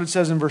notice what it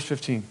says in verse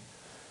 15.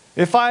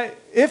 If I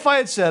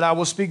had said, "I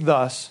will speak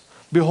thus,"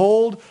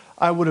 behold,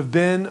 I would have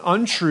been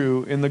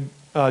untrue in the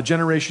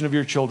generation of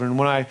your children.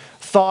 When I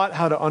thought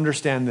how to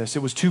understand this,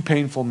 it was too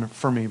painful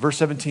for me. Verse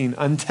 17,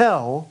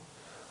 "Until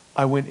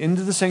I went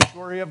into the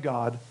sanctuary of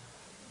God,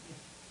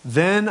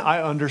 then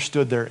I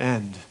understood their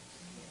end."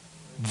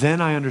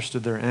 Then I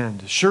understood their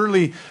end.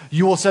 "Surely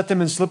you will set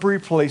them in slippery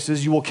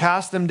places. You will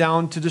cast them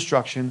down to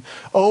destruction.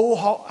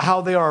 Oh,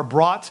 how they are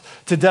brought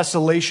to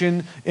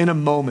desolation in a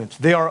moment.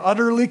 They are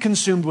utterly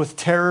consumed with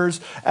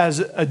terrors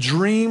as a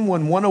dream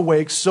when one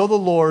awakes. So the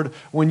Lord,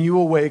 when you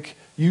awake,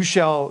 you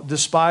shall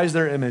despise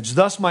their image.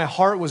 Thus my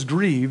heart was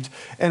grieved,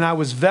 and I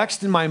was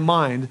vexed in my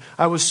mind.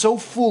 I was so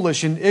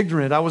foolish and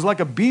ignorant. I was like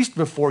a beast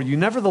before you.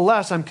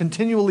 Nevertheless, I'm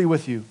continually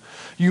with you.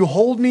 You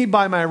hold me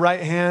by my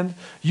right hand.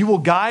 You will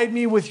guide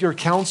me with your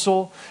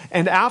counsel,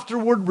 and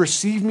afterward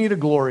receive me to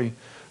glory.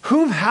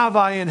 Whom have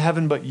I in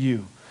heaven but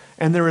you?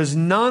 And there is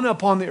none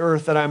upon the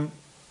earth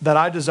that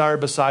I desire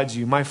besides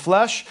you. My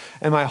flesh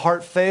and my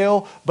heart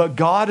fail, but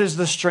God is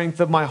the strength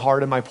of my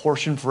heart and my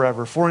portion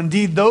forever. For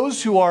indeed,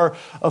 those who are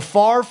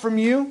afar from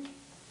you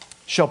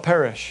shall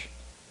perish.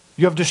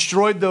 You have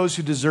destroyed those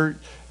who desert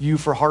you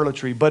for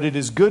harlotry, but it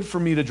is good for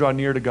me to draw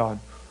near to God.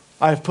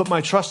 I have put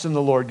my trust in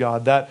the Lord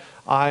God, that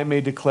I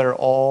may declare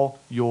all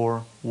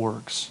your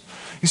works.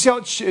 You see how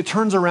it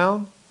turns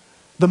around?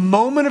 The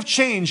moment of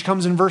change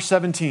comes in verse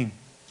 17.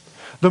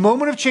 The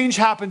moment of change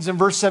happens in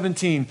verse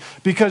 17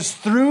 because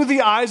through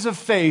the eyes of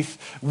faith,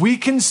 we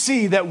can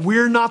see that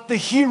we're not the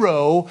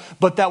hero,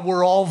 but that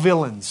we're all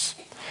villains.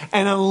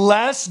 And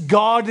unless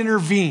God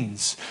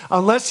intervenes,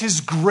 unless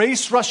his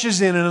grace rushes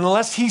in, and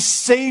unless he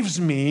saves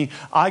me,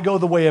 I go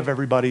the way of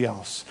everybody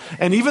else.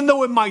 And even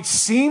though it might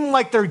seem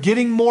like they're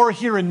getting more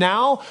here and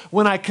now,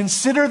 when I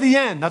consider the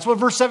end, that's what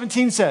verse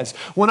 17 says.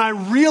 When I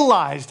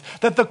realized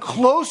that the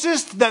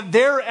closest that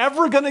they're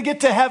ever going to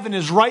get to heaven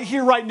is right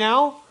here, right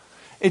now,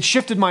 it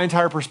shifted my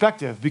entire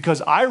perspective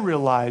because I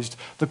realized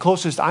the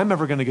closest I'm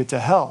ever going to get to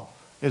hell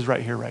is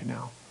right here, right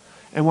now.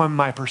 And when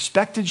my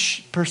perspective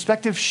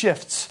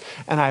shifts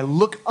and I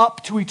look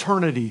up to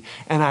eternity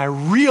and I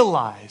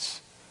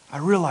realize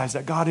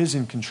that God is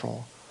in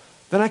control,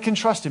 then I can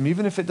trust him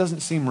even if it doesn't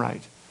seem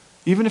right.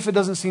 Even if it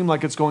doesn't seem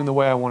like it's going the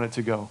way I want it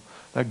to go.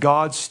 That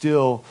God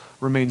still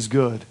remains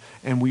good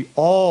and we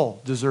all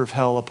deserve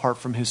hell apart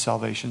from his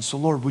salvation. So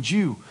Lord, would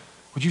you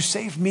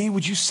save me?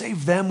 Would you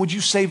save them? Would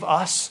you save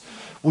us?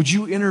 Would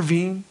you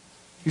intervene?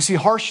 You see,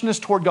 harshness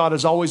toward God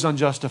is always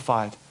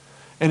unjustified.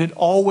 And it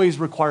always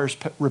requires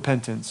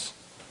repentance.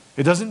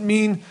 It doesn't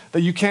mean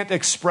that you can't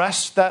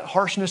express that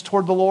harshness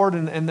toward the Lord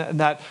and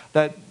that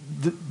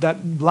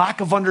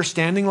lack of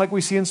understanding like we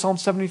see in Psalm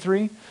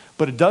 73.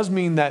 But it does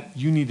mean that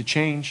you need to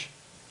change,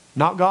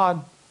 not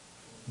God.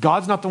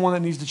 God's not the one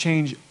that needs to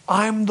change.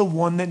 I'm the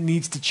one that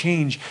needs to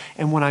change.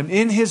 And when I'm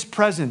in his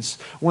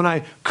presence, when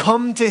I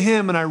come to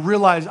him and I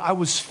realize I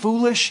was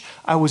foolish,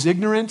 I was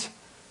ignorant,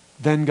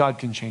 then God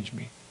can change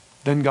me.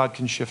 Then God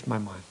can shift my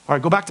mind. All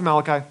right, go back to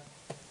Malachi.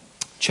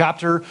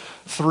 Chapter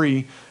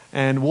 3,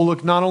 and we'll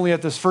look not only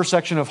at this first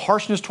section of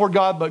harshness toward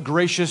God, but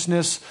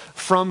graciousness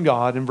from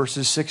God in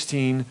verses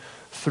 16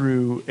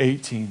 through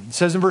 18. It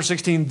says in verse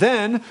 16,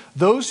 then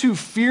those who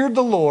feared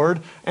the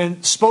Lord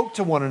and spoke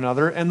to one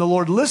another, and the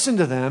Lord listened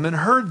to them and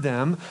heard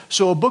them.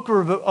 So a book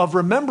of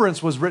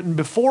remembrance was written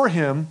before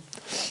him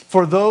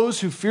for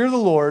those who fear the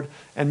Lord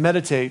and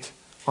meditate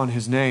on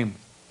his name.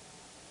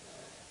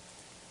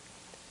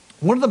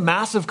 One of the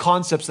massive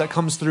concepts that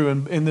comes through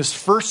in this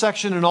first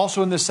section and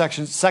also in this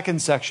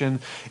second section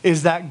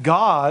is that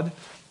God,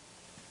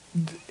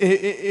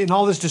 in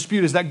all this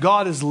dispute, is that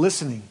God is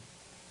listening,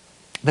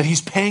 that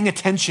he's paying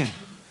attention,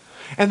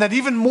 and that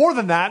even more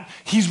than that,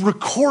 he's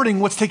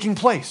recording what's taking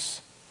place.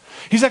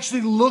 He's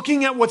actually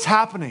looking at what's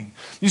happening.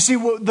 You see,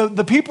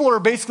 the people are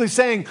basically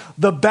saying,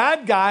 the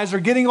bad guys are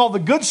getting all the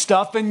good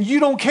stuff and you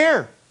don't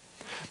care.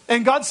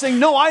 And God's saying,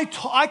 no,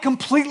 I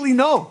completely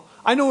know.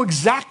 I know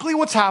exactly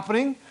what's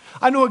happening.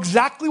 I know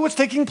exactly what's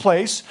taking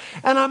place,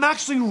 and I'm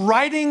actually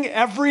writing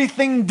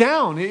everything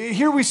down.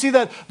 Here we see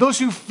that those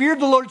who feared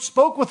the Lord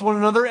spoke with one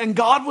another, and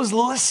God was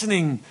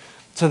listening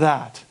to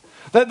that.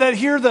 That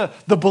here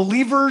the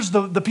believers,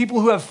 the people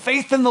who have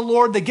faith in the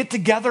Lord, they get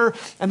together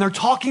and they're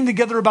talking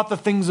together about the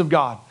things of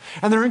God.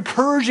 And they're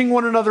encouraging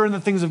one another in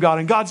the things of God.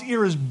 And God's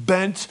ear is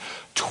bent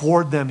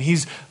toward them.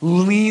 He's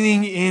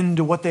leaning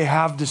into what they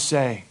have to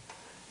say,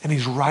 and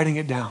he's writing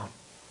it down.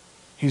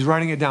 He's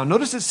writing it down.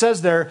 Notice it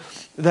says there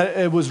that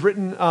it was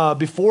written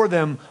before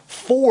them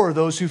for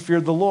those who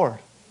feared the Lord.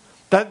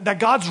 That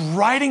God's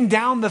writing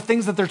down the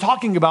things that they're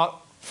talking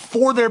about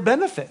for their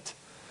benefit.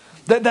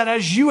 That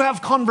as you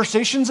have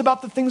conversations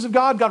about the things of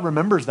God, God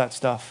remembers that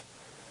stuff.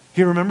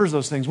 He remembers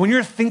those things. When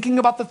you're thinking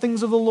about the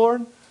things of the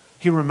Lord,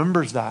 he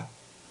remembers that.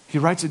 He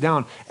writes it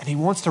down and he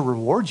wants to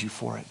reward you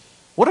for it.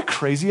 What a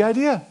crazy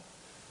idea.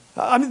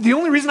 I mean, the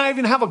only reason I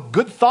even have a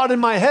good thought in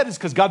my head is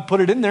because God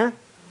put it in there.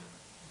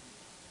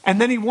 And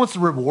then he wants to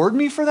reward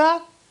me for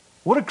that?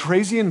 What a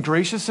crazy and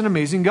gracious and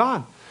amazing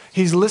God.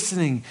 He's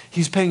listening.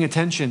 He's paying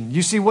attention.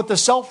 You see, what the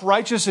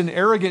self-righteous and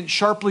arrogant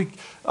sharply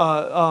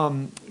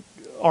and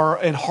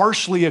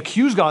harshly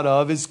accuse God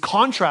of is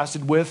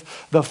contrasted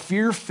with the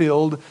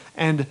fear-filled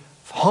and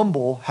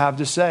humble have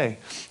to say.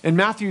 In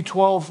Matthew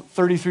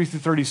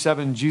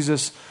 12:33-37,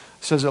 Jesus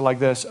says it like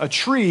this: a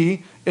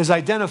tree is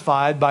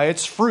identified by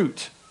its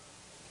fruit.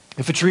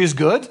 If a tree is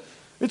good,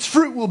 its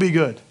fruit will be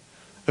good.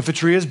 If a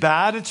tree is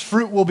bad, its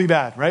fruit will be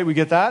bad, right? We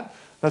get that?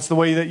 That's the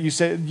way that you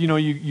say,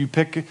 you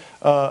pick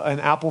an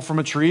apple from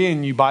a tree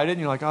and you bite it and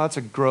you're like, oh, that's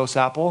a gross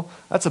apple.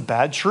 That's a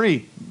bad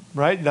tree.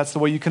 right? That's the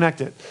way you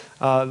connect it,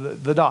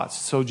 the dots.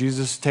 So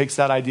Jesus takes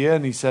that idea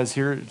and he says,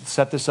 here,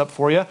 set this up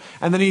for you.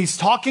 And then he's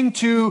talking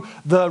to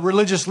the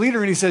religious leader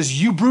and he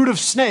says, you brood of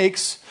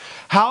snakes,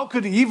 how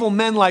could evil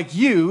men like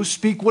you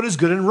speak what is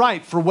good and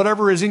right? For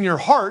whatever is in your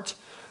heart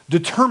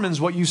determines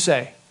what you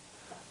say.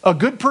 A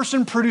good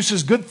person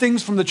produces good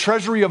things from the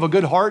treasury of a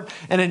good heart,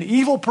 and an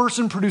evil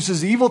person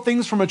produces evil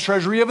things from a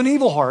treasury of an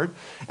evil heart.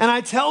 And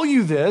I tell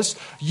you this,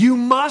 you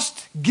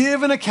must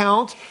give an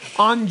account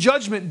on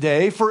judgment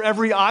day for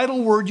every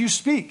idle word you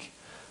speak.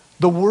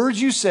 The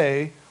words you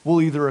say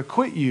will either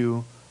acquit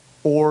you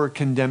or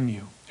condemn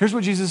you. Here's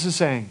what Jesus is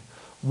saying.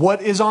 What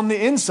is on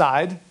the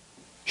inside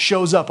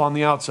shows up on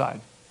the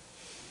outside.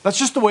 That's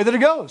just the way that it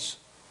goes.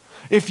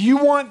 If you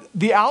want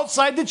the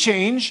outside to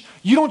change,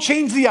 you don't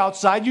change the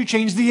outside, you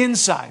change the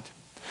inside.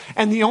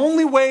 And the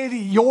only way that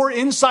your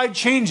inside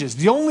changes,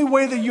 the only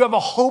way that you have a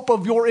hope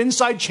of your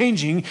inside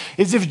changing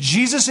is if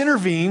Jesus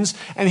intervenes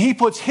and he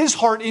puts his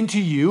heart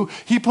into you,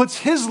 he puts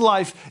his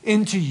life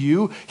into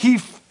you, he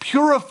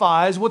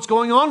purifies what's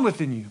going on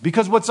within you.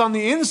 Because what's on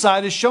the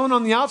inside is shown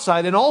on the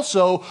outside, and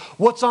also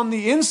what's on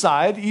the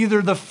inside,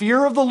 either the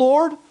fear of the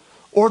Lord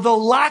or the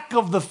lack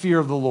of the fear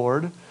of the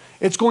Lord,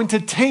 it's going to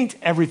taint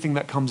everything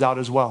that comes out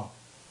as well.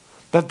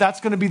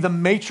 That's going to be the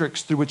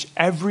matrix through which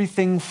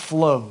everything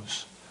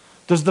flows.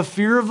 Does the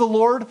fear of the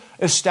Lord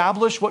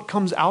establish what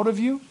comes out of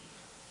you?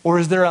 Or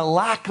is there a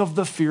lack of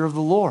the fear of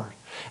the Lord?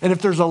 And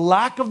if there's a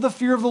lack of the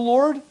fear of the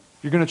Lord,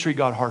 you're going to treat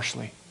God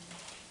harshly.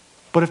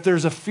 But if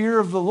there's a fear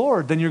of the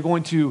Lord, then you're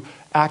going to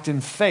act in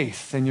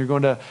faith and you're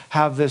going to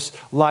have this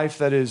life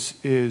that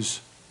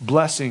is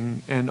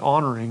blessing and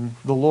honoring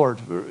the Lord.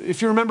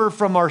 If you remember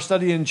from our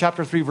study in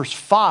chapter 3, verse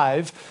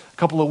 5, a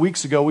couple of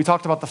weeks ago, we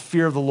talked about the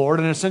fear of the Lord,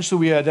 and essentially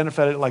we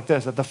identified it like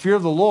this, that the fear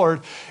of the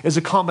Lord is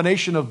a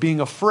combination of being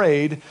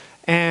afraid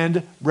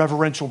and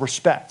reverential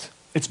respect.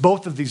 It's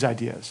both of these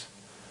ideas.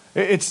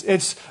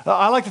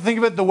 I like to think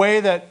of it the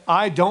way that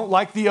I don't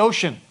like the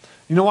ocean.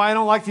 You know why I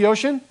don't like the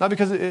ocean? Not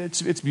because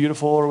it's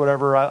beautiful or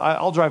whatever.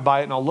 I'll drive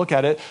by it and I'll look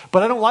at it.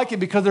 But I don't like it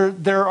because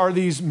there are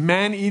these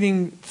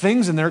man-eating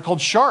things in there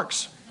called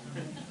sharks.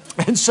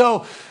 And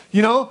so,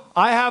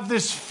 I have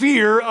this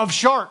fear of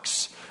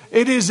sharks.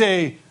 It is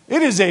a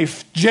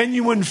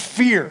genuine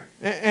fear.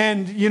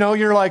 And,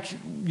 you're like,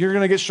 you're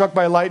going to get struck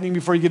by lightning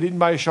before you get eaten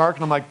by a shark.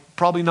 And I'm like,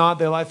 probably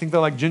not. I think they're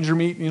like ginger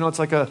meat. It's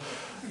like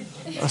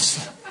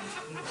it's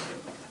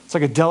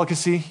like a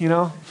delicacy,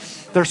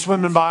 They're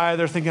swimming by.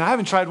 They're thinking, I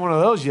haven't tried one of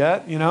those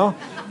yet,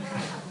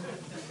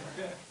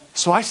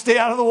 So I stay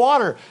out of the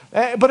water.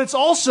 But it's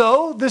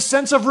also this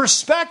sense of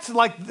respect.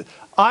 Like,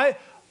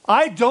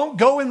 I don't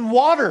go in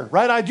water,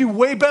 right? I do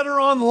way better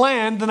on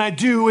land than I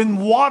do in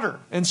water.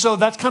 And so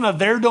that's kind of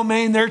their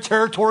domain, their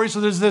territory.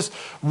 So there's this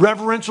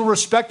reverential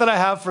respect that I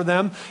have for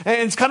them.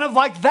 And it's kind of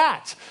like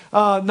that.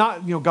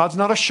 God's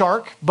not a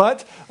shark,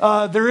 but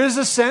there is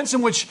a sense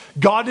in which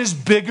God is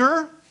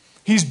bigger.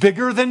 He's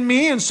bigger than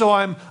me, and so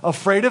I'm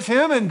afraid of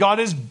him, and God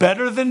is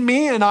better than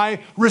me, and I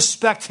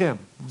respect him.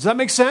 Does that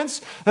make sense?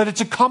 That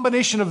it's a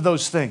combination of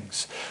those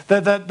things.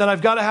 That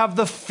I've got to have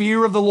the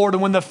fear of the Lord,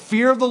 and when the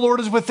fear of the Lord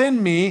is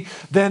within me,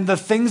 then the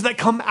things that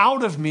come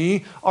out of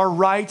me are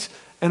right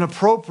and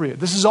appropriate.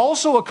 This is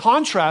also a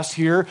contrast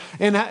here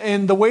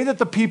in the way that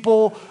the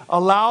people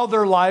allow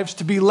their lives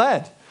to be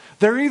led.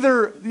 They're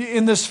either,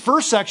 in this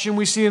first section,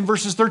 we see in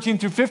verses 13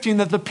 through 15,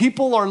 that the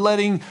people are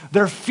letting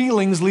their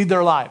feelings lead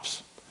their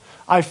lives.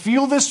 I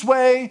feel this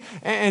way,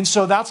 and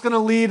so that's going to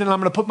lead, and I'm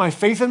going to put my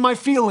faith in my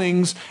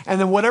feelings, and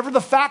then whatever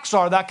the facts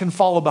are, that can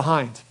follow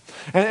behind.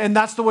 And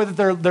that's the way that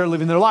they're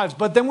living their lives.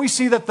 But then we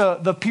see that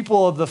the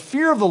people of the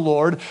fear of the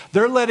Lord,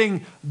 they're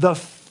letting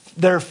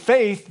their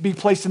faith be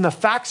placed in the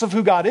facts of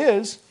who God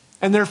is,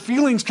 and their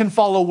feelings can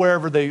follow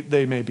wherever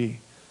they may be.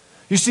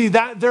 You see,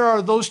 that there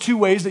are those two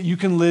ways that you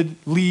can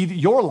lead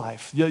your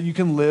life. You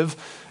can live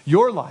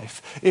your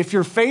life. If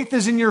your faith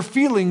is in your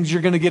feelings,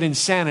 you're going to get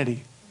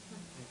insanity.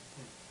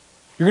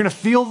 You're going to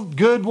feel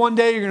good one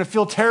day. You're going to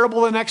feel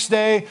terrible the next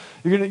day.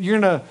 You're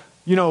going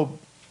to,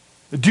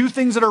 do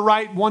things that are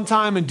right one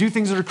time and do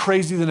things that are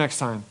crazy the next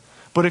time.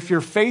 But if your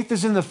faith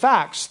is in the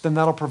facts, then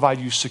that'll provide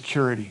you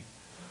security.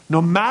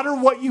 No matter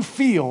what you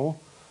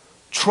feel,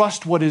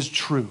 trust what is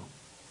true.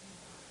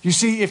 You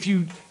see, if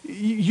you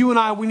and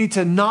I, we need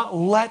to not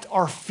let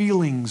our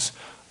feelings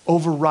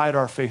override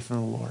our faith in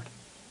the Lord.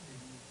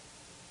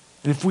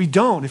 And if we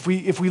don't, if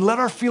we let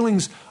our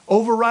feelings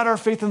override our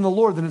faith in the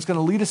Lord, then it's going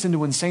to lead us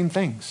into insane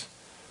things.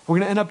 We're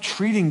going to end up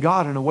treating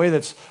God in a way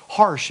that's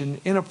harsh and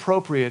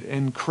inappropriate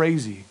and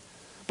crazy.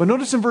 But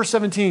notice in verse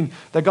 17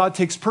 that God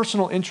takes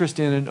personal interest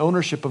in and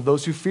ownership of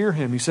those who fear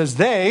him. He says,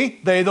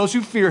 those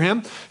who fear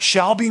him,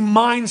 shall be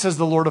mine, says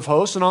the Lord of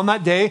hosts. And on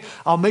that day,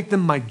 I'll make them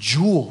my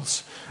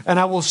jewels. And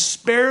I will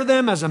spare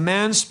them as a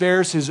man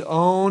spares his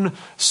own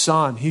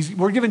son.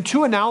 We're given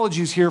two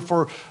analogies here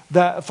for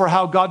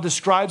how God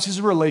describes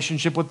his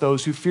relationship with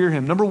those who fear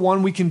him. Number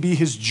one, we can be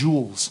his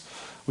jewels.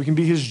 We can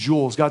be his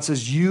jewels. God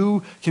says,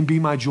 you can be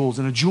my jewels.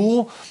 And a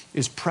jewel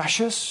is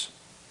precious.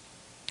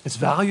 It's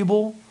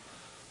valuable.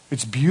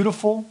 It's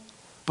beautiful.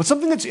 But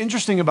something that's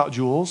interesting about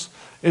jewels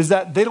is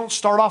that they don't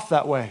start off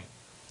that way.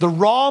 The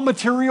raw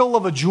material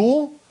of a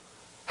jewel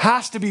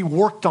has to be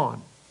worked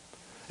on.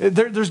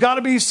 There's got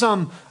to be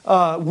some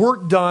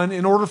work done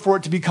in order for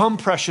it to become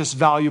precious,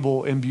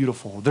 valuable, and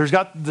beautiful. There's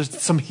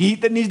some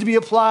heat that needs to be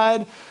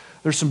applied.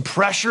 There's some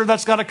pressure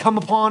that's got to come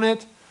upon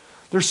it.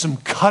 There's some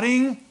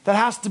cutting that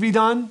has to be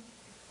done.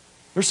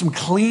 There's some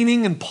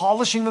cleaning and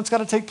polishing that's got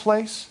to take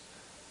place.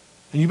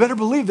 And you better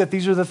believe that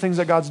these are the things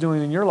that God's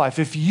doing in your life.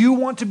 If you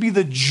want to be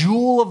the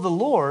jewel of the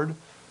Lord,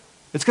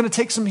 it's going to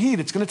take some heat.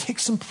 It's going to take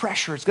some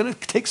pressure. It's going to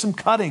take some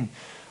cutting.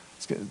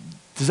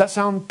 Does that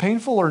sound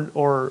painful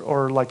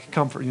or like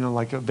comfort,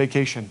 like a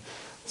vacation?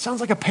 It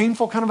sounds like a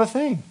painful kind of a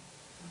thing.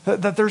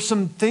 That there's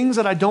some things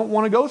that I don't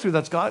want to go through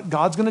that's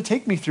God's going to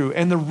take me through.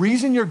 And the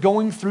reason you're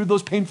going through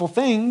those painful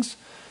things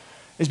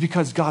is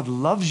because God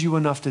loves you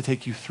enough to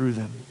take you through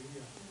them.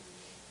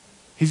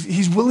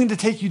 He's willing to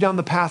take you down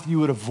the path you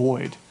would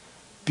avoid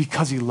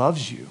because he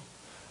loves you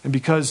and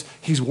because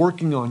he's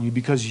working on you,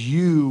 because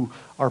you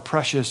are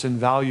precious and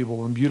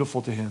valuable and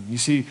beautiful to him. You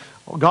see,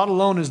 God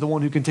alone is the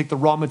one who can take the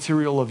raw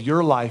material of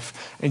your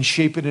life and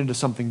shape it into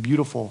something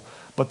beautiful.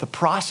 But the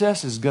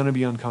process is going to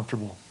be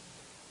uncomfortable.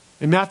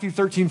 In Matthew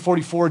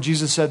 13:44,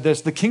 Jesus said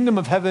this, "The kingdom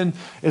of heaven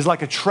is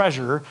like a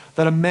treasure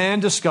that a man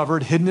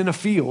discovered hidden in a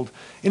field.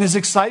 In his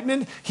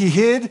excitement, he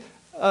hid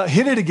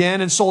it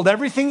again and sold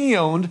everything he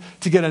owned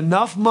to get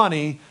enough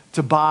money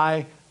to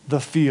buy the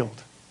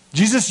field."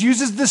 Jesus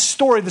uses this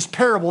story, this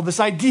parable, this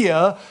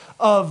idea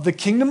of the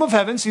kingdom of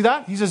heaven. See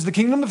that? He says the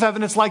kingdom of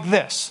heaven, it's like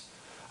this.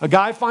 A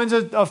guy finds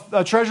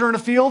a treasure in a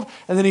field,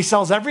 and then he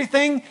sells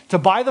everything to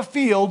buy the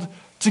field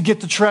to get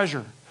the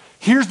treasure.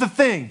 Here's the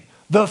thing.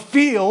 The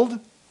field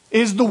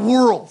is the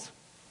world.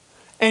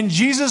 And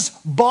Jesus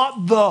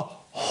bought the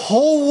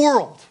whole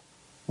world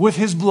with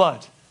his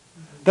blood.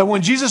 That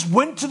when Jesus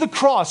went to the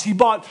cross, he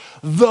bought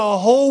the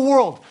whole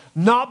world.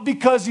 Not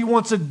because he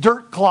wants a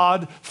dirt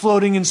clod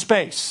floating in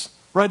space.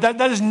 Right?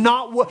 That is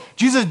not what...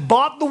 Jesus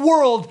bought the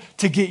world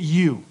to get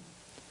you.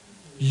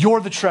 You're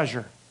the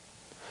treasure.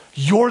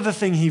 You're the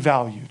thing he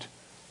valued.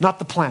 Not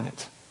the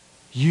planet.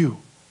 You.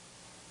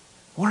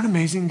 What an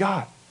amazing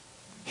God.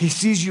 He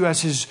sees you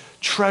as his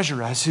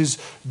treasure, as his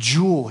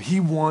jewel.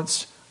 He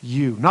wants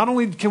you. Not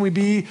only can we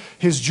be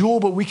his jewel,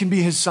 but we can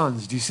be his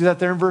sons. Do you see that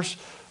there in verse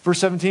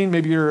 17?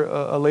 Maybe you're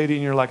a lady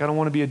and you're like, I don't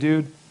want to be a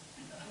dude.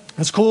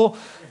 That's cool.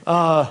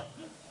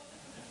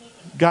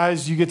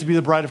 Guys, you get to be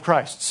the bride of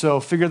Christ. So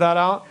figure that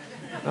out.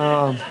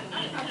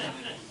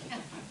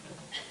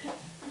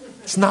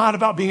 It's not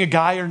about being a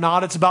guy or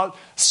not. It's about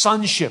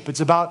sonship. It's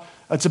about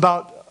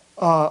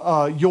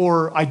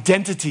your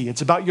identity.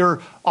 It's about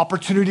your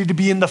opportunity to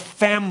be in the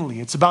family.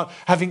 It's about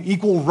having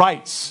equal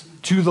rights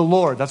to the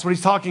Lord. That's what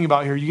he's talking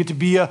about here. You get to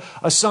be a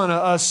son.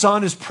 A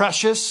son is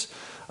precious.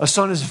 A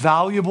son is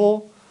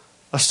valuable.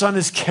 A son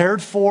is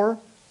cared for.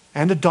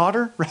 And a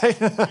daughter, right?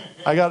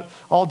 I got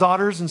all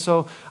daughters. And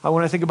so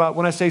when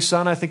I say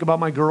son, I think about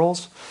my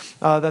girls,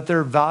 that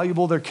they're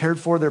valuable, they're cared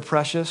for, they're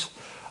precious.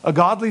 A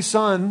godly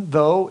son,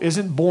 though,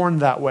 isn't born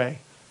that way.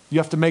 You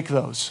have to make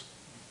those.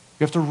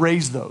 You have to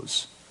raise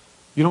those.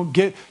 Your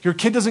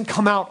kid doesn't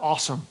come out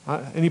awesome.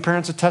 Any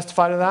parents that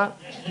testify to that?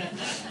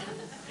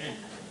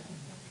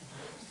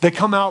 They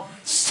come out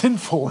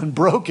sinful and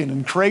broken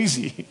and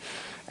crazy.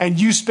 And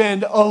you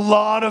spend a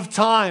lot of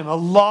time, a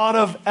lot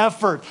of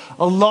effort,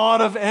 a lot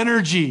of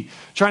energy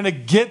trying to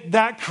get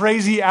that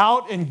crazy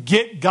out and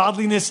get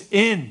godliness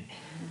in.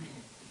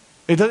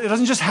 It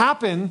doesn't just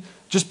happen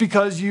just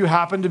because you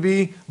happen to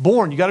be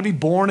born. You got to be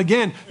born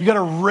again. You got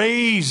to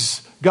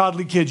raise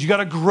godly kids. You got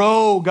to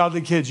grow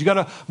godly kids. You got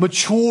to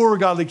mature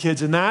godly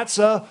kids. And that's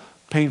a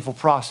painful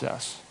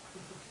process.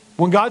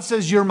 When God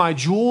says you're my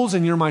jewels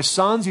and you're my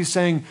sons, he's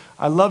saying,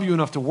 I love you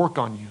enough to work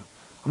on you.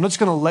 I'm not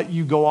just going to let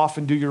you go off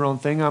and do your own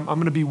thing. I'm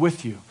going to be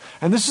with you.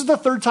 And this is the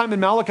third time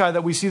in Malachi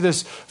that we see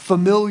this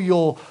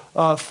familial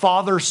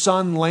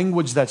father-son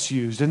language that's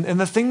used. And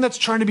the thing that's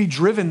trying to be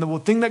driven, the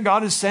thing that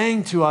God is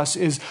saying to us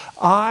is,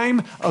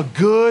 I'm a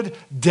good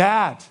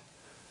dad.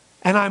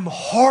 And I'm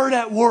hard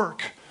at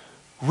work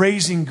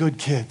raising good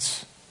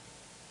kids.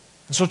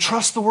 And so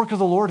trust the work of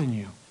the Lord in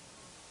you.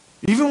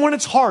 Even when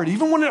it's hard,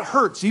 even when it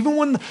hurts, even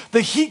when the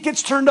heat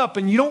gets turned up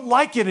and you don't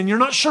like it and you're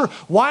not sure,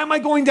 why am I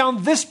going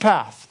down this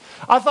path?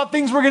 I thought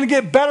things were going to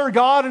get better,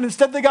 God, and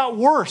instead they got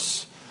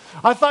worse.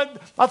 I thought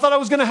I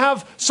was going to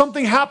have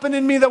something happen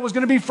in me that was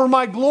going to be for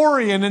my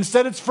glory, and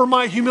instead it's for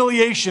my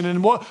humiliation.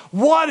 And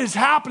what is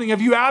happening?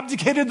 Have you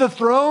abdicated the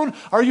throne?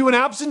 Are you an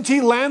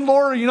absentee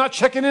landlord? Are you not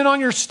checking in on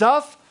your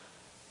stuff?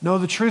 No,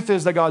 the truth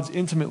is that God's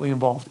intimately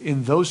involved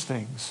in those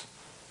things,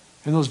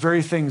 in those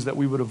very things that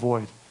we would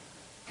avoid.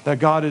 That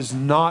God has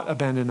not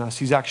abandoned us.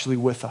 He's actually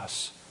with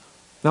us.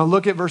 Now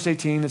look at verse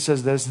 18. It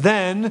says this,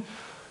 then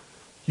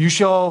you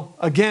shall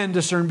again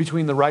discern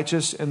between the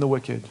righteous and the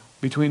wicked,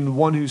 between the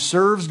one who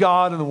serves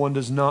God and the one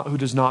who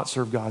does not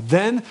serve God.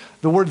 Then,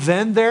 the word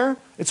then there,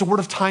 it's a word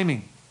of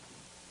timing.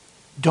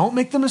 Don't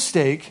make the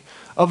mistake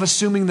of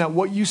assuming that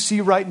what you see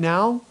right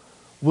now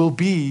will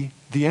be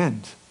the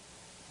end.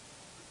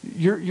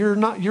 You're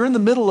in the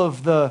middle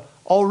of the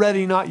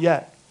already not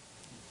yet.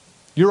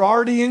 You're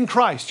already in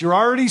Christ. You're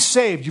already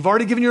saved. You've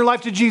already given your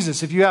life to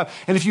Jesus. If you have,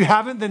 and if you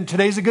haven't, then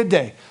today's a good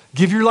day.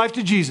 Give your life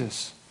to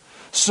Jesus.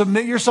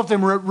 Submit yourself to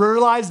him.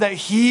 Realize that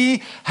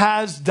he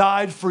has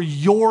died for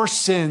your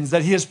sins,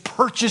 that he has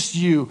purchased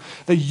you,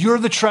 that you're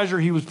the treasure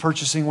he was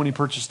purchasing when he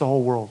purchased the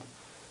whole world.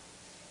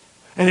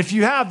 And if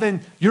you have,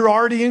 then you're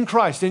already in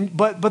Christ.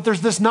 But there's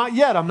this not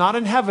yet. I'm not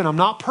in heaven. I'm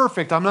not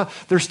perfect.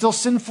 There's still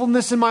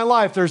sinfulness in my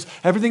life.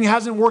 Everything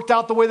hasn't worked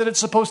out the way that it's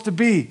supposed to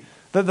be.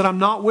 That I'm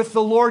not with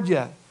the Lord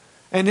yet.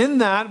 And in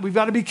that, we've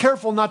got to be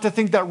careful not to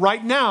think that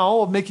right now,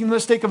 of making the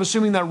mistake of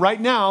assuming that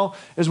right now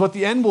is what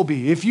the end will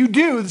be. If you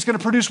do, it's going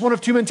to produce one of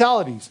two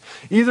mentalities.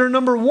 Either,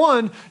 number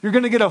one, you're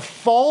going to get a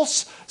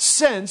false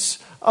sense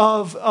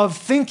of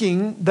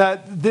thinking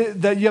that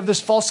you have this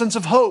false sense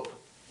of hope.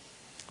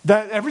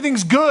 That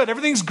everything's good,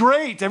 everything's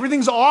great,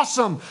 everything's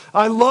awesome.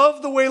 I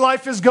love the way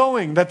life is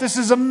going, that this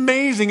is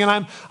amazing,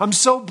 and I'm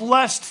so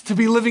blessed to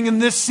be living in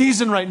this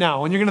season right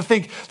now. And you're going to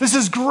think, this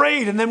is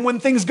great. And then when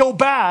things go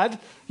bad,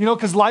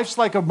 because life's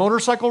like a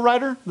motorcycle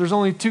rider. There's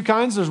only two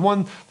kinds. There's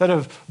one that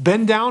have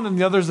been down and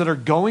the others that are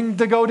going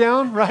to go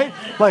down, right?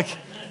 Like,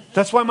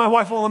 that's why my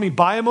wife won't let me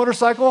buy a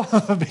motorcycle,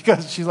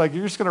 because she's like,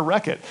 you're just going to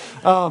wreck it.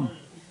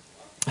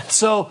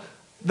 So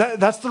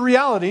that's the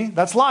reality.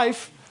 That's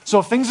life. So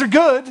if things are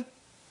good,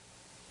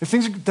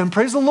 then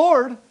praise the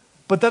Lord,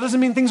 but that doesn't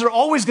mean things are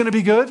always going to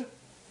be good,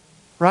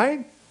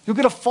 right? You'll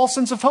get a false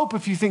sense of hope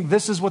if you think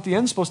this is what the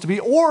end's supposed to be,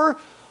 or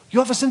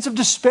you'll have a sense of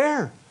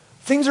despair.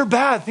 Things are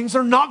bad. Things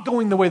are not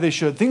going the way they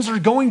should. Things are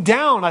going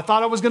down. I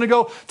thought I was going to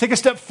go take a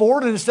step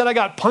forward, and instead I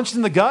got punched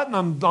in the gut, and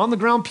I'm on the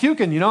ground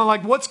puking.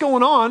 Like, what's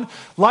going on?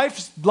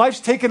 Life's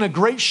taking a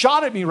great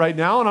shot at me right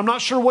now, and I'm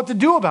not sure what to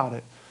do about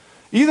it.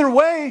 Either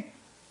way,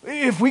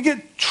 if we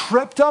get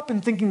tripped up in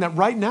thinking that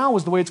right now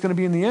is the way it's going to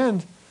be in the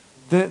end,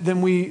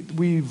 then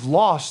we've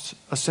lost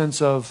a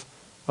sense of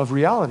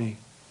reality.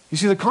 You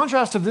see, the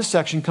contrast of this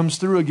section comes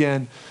through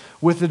again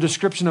with the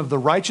description of the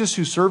righteous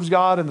who serves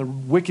God and the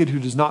wicked who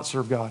does not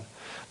serve God.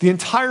 The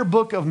entire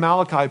book of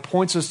Malachi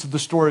points us to the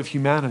story of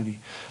humanity,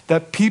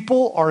 that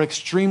people are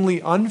extremely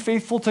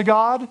unfaithful to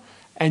God,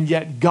 and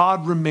yet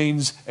God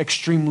remains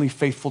extremely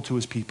faithful to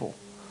his people.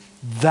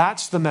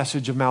 That's the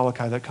message of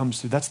Malachi that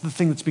comes through. That's the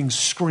thing that's being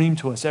screamed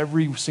to us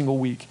every single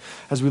week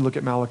as we look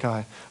at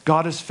Malachi.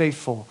 God is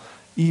faithful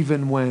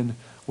even when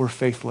we're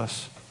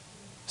faithless.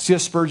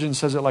 C.S. Spurgeon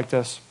says it like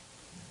this: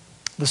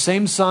 the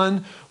same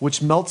sun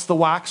which melts the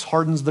wax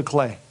hardens the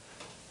clay,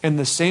 and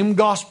the same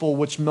gospel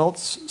which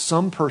melts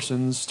some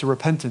persons to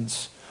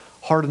repentance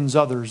hardens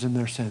others in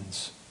their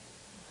sins.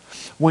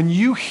 When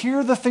you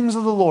hear the things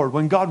of the Lord,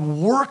 when God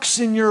works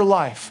in your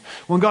life,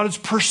 when God is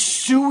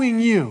pursuing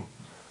you,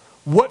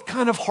 what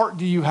kind of heart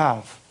do you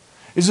have?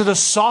 Is it a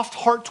soft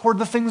heart toward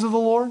the things of the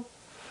Lord?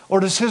 Or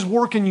does his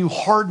work in you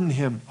harden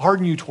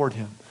you toward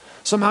him?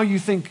 Somehow you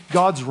think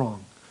God's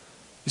wrong.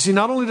 You see,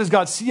 not only does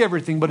God see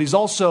everything, but he's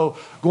also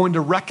going to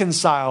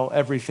reconcile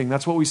everything.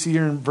 That's what we see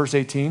here in verse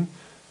 18.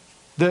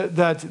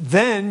 That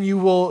then you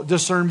will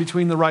discern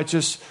between the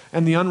righteous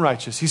and the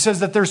unrighteous. He says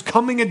that there's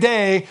coming a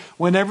day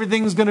when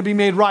everything's going to be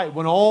made right,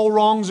 when all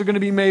wrongs are going to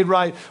be made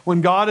right,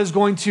 when God is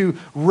going to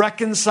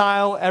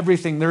reconcile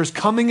everything. There's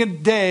coming a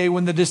day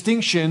when the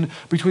distinction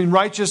between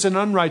righteous and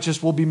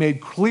unrighteous will be made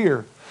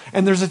clear.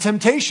 And there's a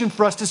temptation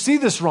for us to see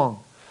this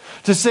wrong.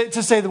 To say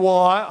that, well,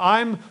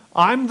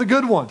 I'm the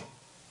good one.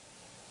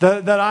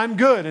 That I'm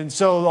good. And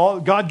so,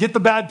 God, get the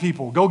bad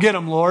people. Go get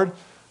them, Lord.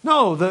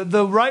 No,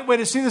 the right way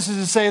to see this is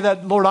to say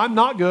that, Lord, I'm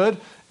not good.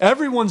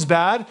 Everyone's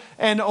bad.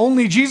 And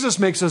only Jesus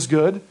makes us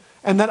good.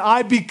 And that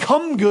I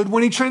become good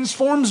when he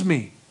transforms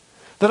me.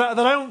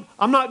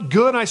 I'm not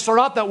good and I start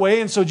out that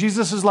way. And so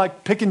Jesus is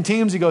like picking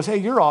teams. He goes, hey,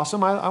 you're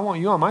awesome. I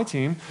want you on my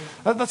team.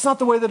 That's not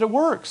the way that it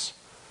works.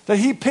 That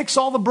he picks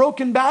all the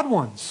broken bad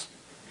ones.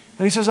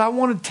 And he says, I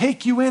want to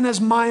take you in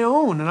as my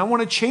own, and I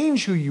want to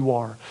change who you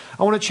are.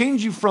 I want to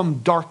change you from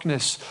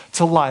darkness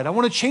to light. I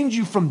want to change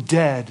you from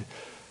dead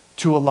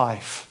to a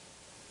life.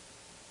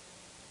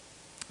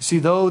 See,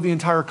 though the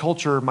entire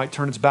culture might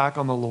turn its back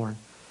on the Lord,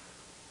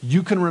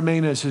 you can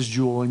remain as his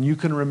jewel, and you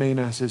can remain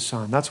as his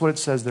son. That's what it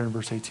says there in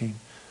verse 18.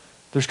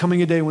 There's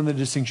coming a day when the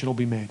distinction will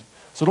be made.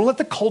 So don't let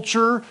the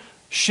culture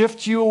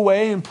shift you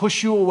away and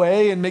push you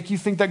away and make you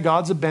think that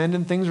God's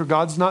abandoned things or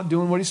God's not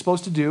doing what he's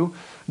supposed to do.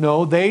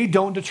 No, they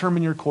don't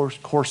determine your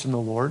course in the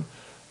Lord.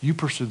 You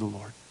pursue the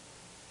Lord.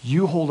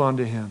 You hold on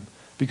to him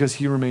because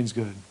he remains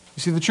good. You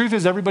see, the truth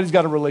is everybody's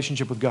got a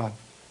relationship with God.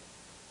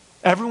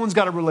 Everyone's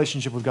got a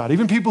relationship with God.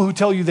 Even people who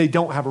tell you they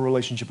don't have a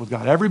relationship with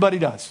God. Everybody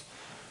does.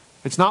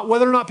 It's not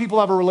whether or not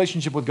people have a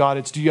relationship with God.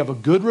 It's do you have a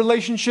good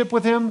relationship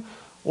with him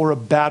or a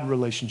bad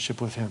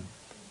relationship with him?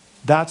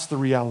 That's the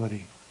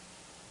reality.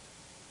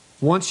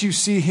 Once you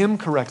see him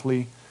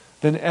correctly,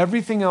 then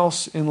everything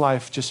else in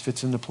life just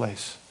fits into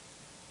place.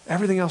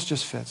 Everything else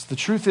just fits. The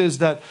truth is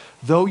that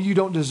though you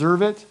don't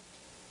deserve it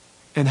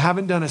and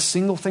haven't done a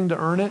single thing to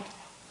earn it,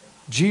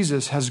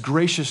 Jesus has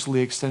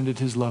graciously extended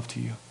his love to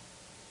you.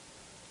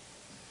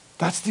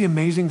 That's the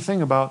amazing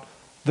thing about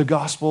the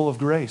gospel of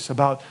grace,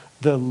 about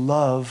the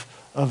love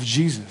of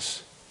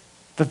Jesus.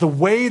 That the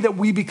way that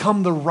we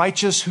become the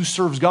righteous who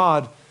serves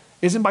God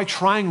isn't by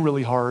trying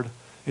really hard.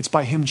 It's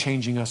by him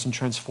changing us and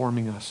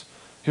transforming us.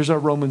 Here's how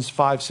Romans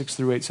 5, 6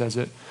 through 8 says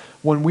it.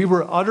 When we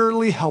were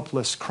utterly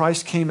helpless,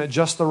 Christ came at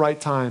just the right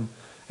time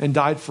and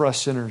died for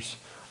us sinners.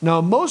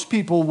 Now, most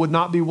people would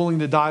not be willing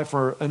to die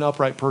for an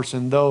upright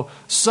person, though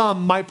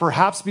some might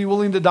perhaps be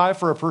willing to die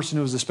for a person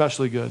who is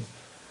especially good.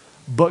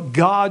 But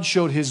God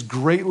showed his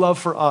great love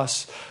for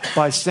us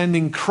by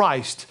sending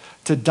Christ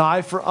to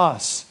die for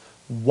us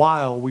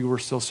while we were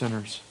still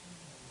sinners.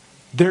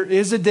 There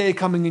is a day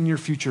coming in your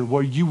future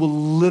where you will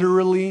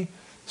literally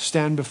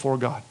stand before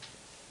God.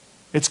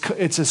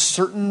 It's a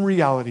certain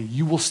reality.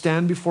 You will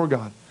stand before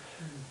God.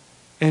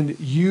 And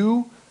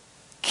you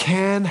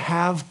can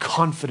have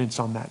confidence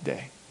on that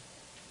day.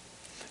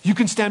 You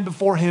can stand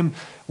before him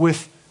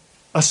with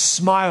a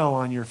smile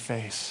on your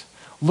face,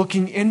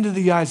 looking into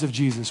the eyes of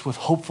Jesus with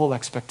hopeful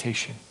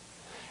expectation,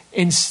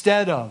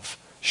 instead of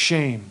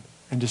shame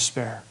and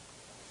despair.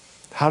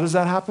 How does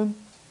that happen?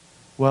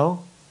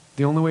 Well,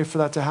 the only way for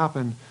that to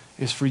happen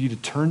is for you to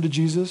turn to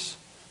Jesus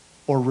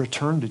or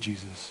return to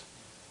Jesus.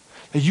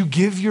 That you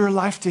give your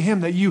life to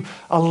him, that you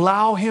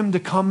allow him to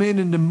come in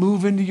and to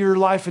move into your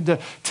life and to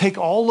take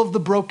all of the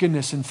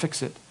brokenness and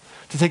fix it.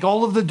 To take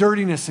all of the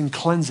dirtiness and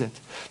cleanse it.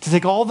 To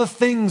take all the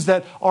things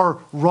that are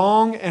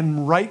wrong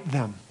and right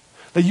them.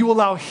 That you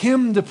allow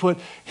him to put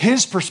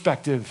his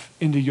perspective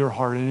into your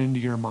heart and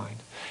into your mind.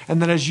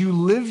 And that as you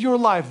live your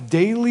life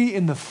daily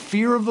in the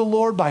fear of the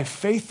Lord, by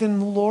faith in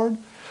the Lord,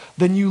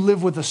 then you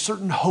live with a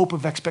certain hope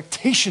of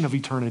expectation of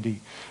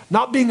eternity.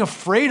 Not being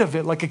afraid of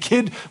it like a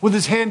kid with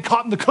his hand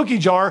caught in the cookie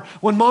jar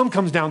when mom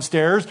comes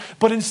downstairs,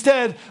 but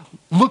instead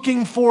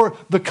looking for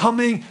the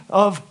coming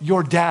of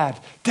your dad.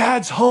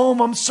 Dad's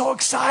home, I'm so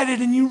excited,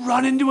 and you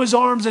run into his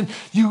arms and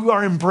you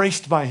are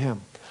embraced by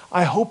him.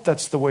 I hope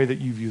that's the way that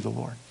you view the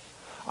Lord.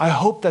 I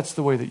hope that's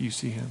the way that you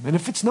see him. And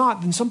if it's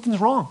not, then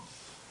something's wrong.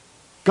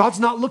 God's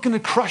not looking to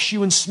crush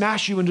you and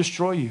smash you and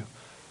destroy you.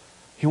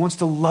 He wants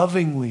to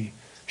lovingly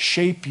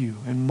shape you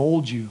and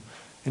mold you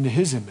into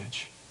his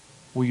image.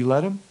 Will you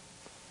let him?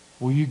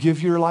 Will you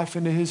give your life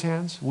into his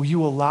hands? Will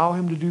you allow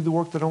him to do the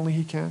work that only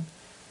he can?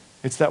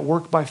 It's that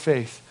work by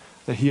faith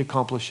that he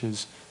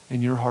accomplishes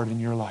in your heart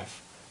and your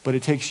life. But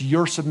it takes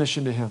your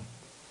submission to him.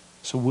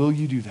 So will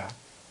you do that?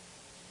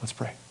 Let's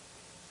pray.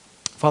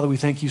 Father, we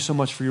thank you so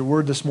much for your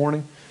word this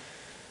morning.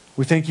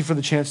 We thank you for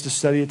the chance to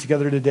study it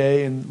together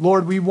today. And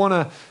Lord, we want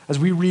to, as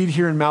we read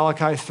here in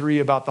Malachi 3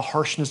 about the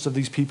harshness of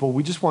these people,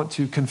 we just want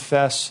to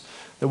confess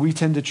that we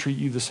tend to treat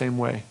you the same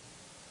way.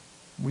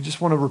 We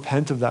just want to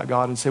repent of that,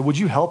 God, and say, would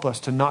you help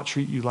us to not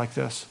treat you like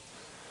this?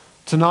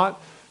 To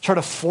not try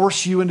to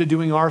force you into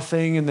doing our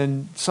thing and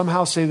then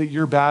somehow say that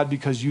you're bad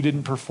because you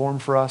didn't perform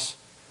for us.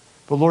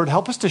 But Lord,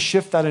 help us to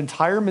shift that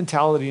entire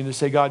mentality and to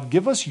say, God,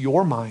 give us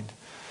your mind.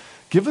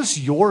 Give us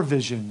your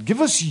vision.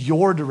 Give us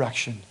your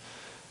direction.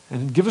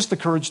 And give us the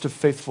courage to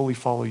faithfully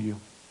follow you.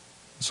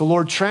 So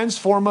Lord,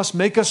 transform us,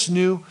 make us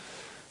new,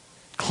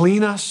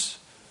 clean us,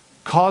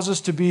 cause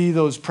us to be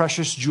those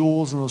precious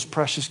jewels and those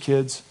precious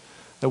kids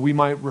that we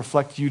might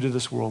reflect you to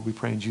this world. We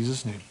pray in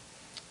Jesus' name.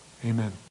 Amen.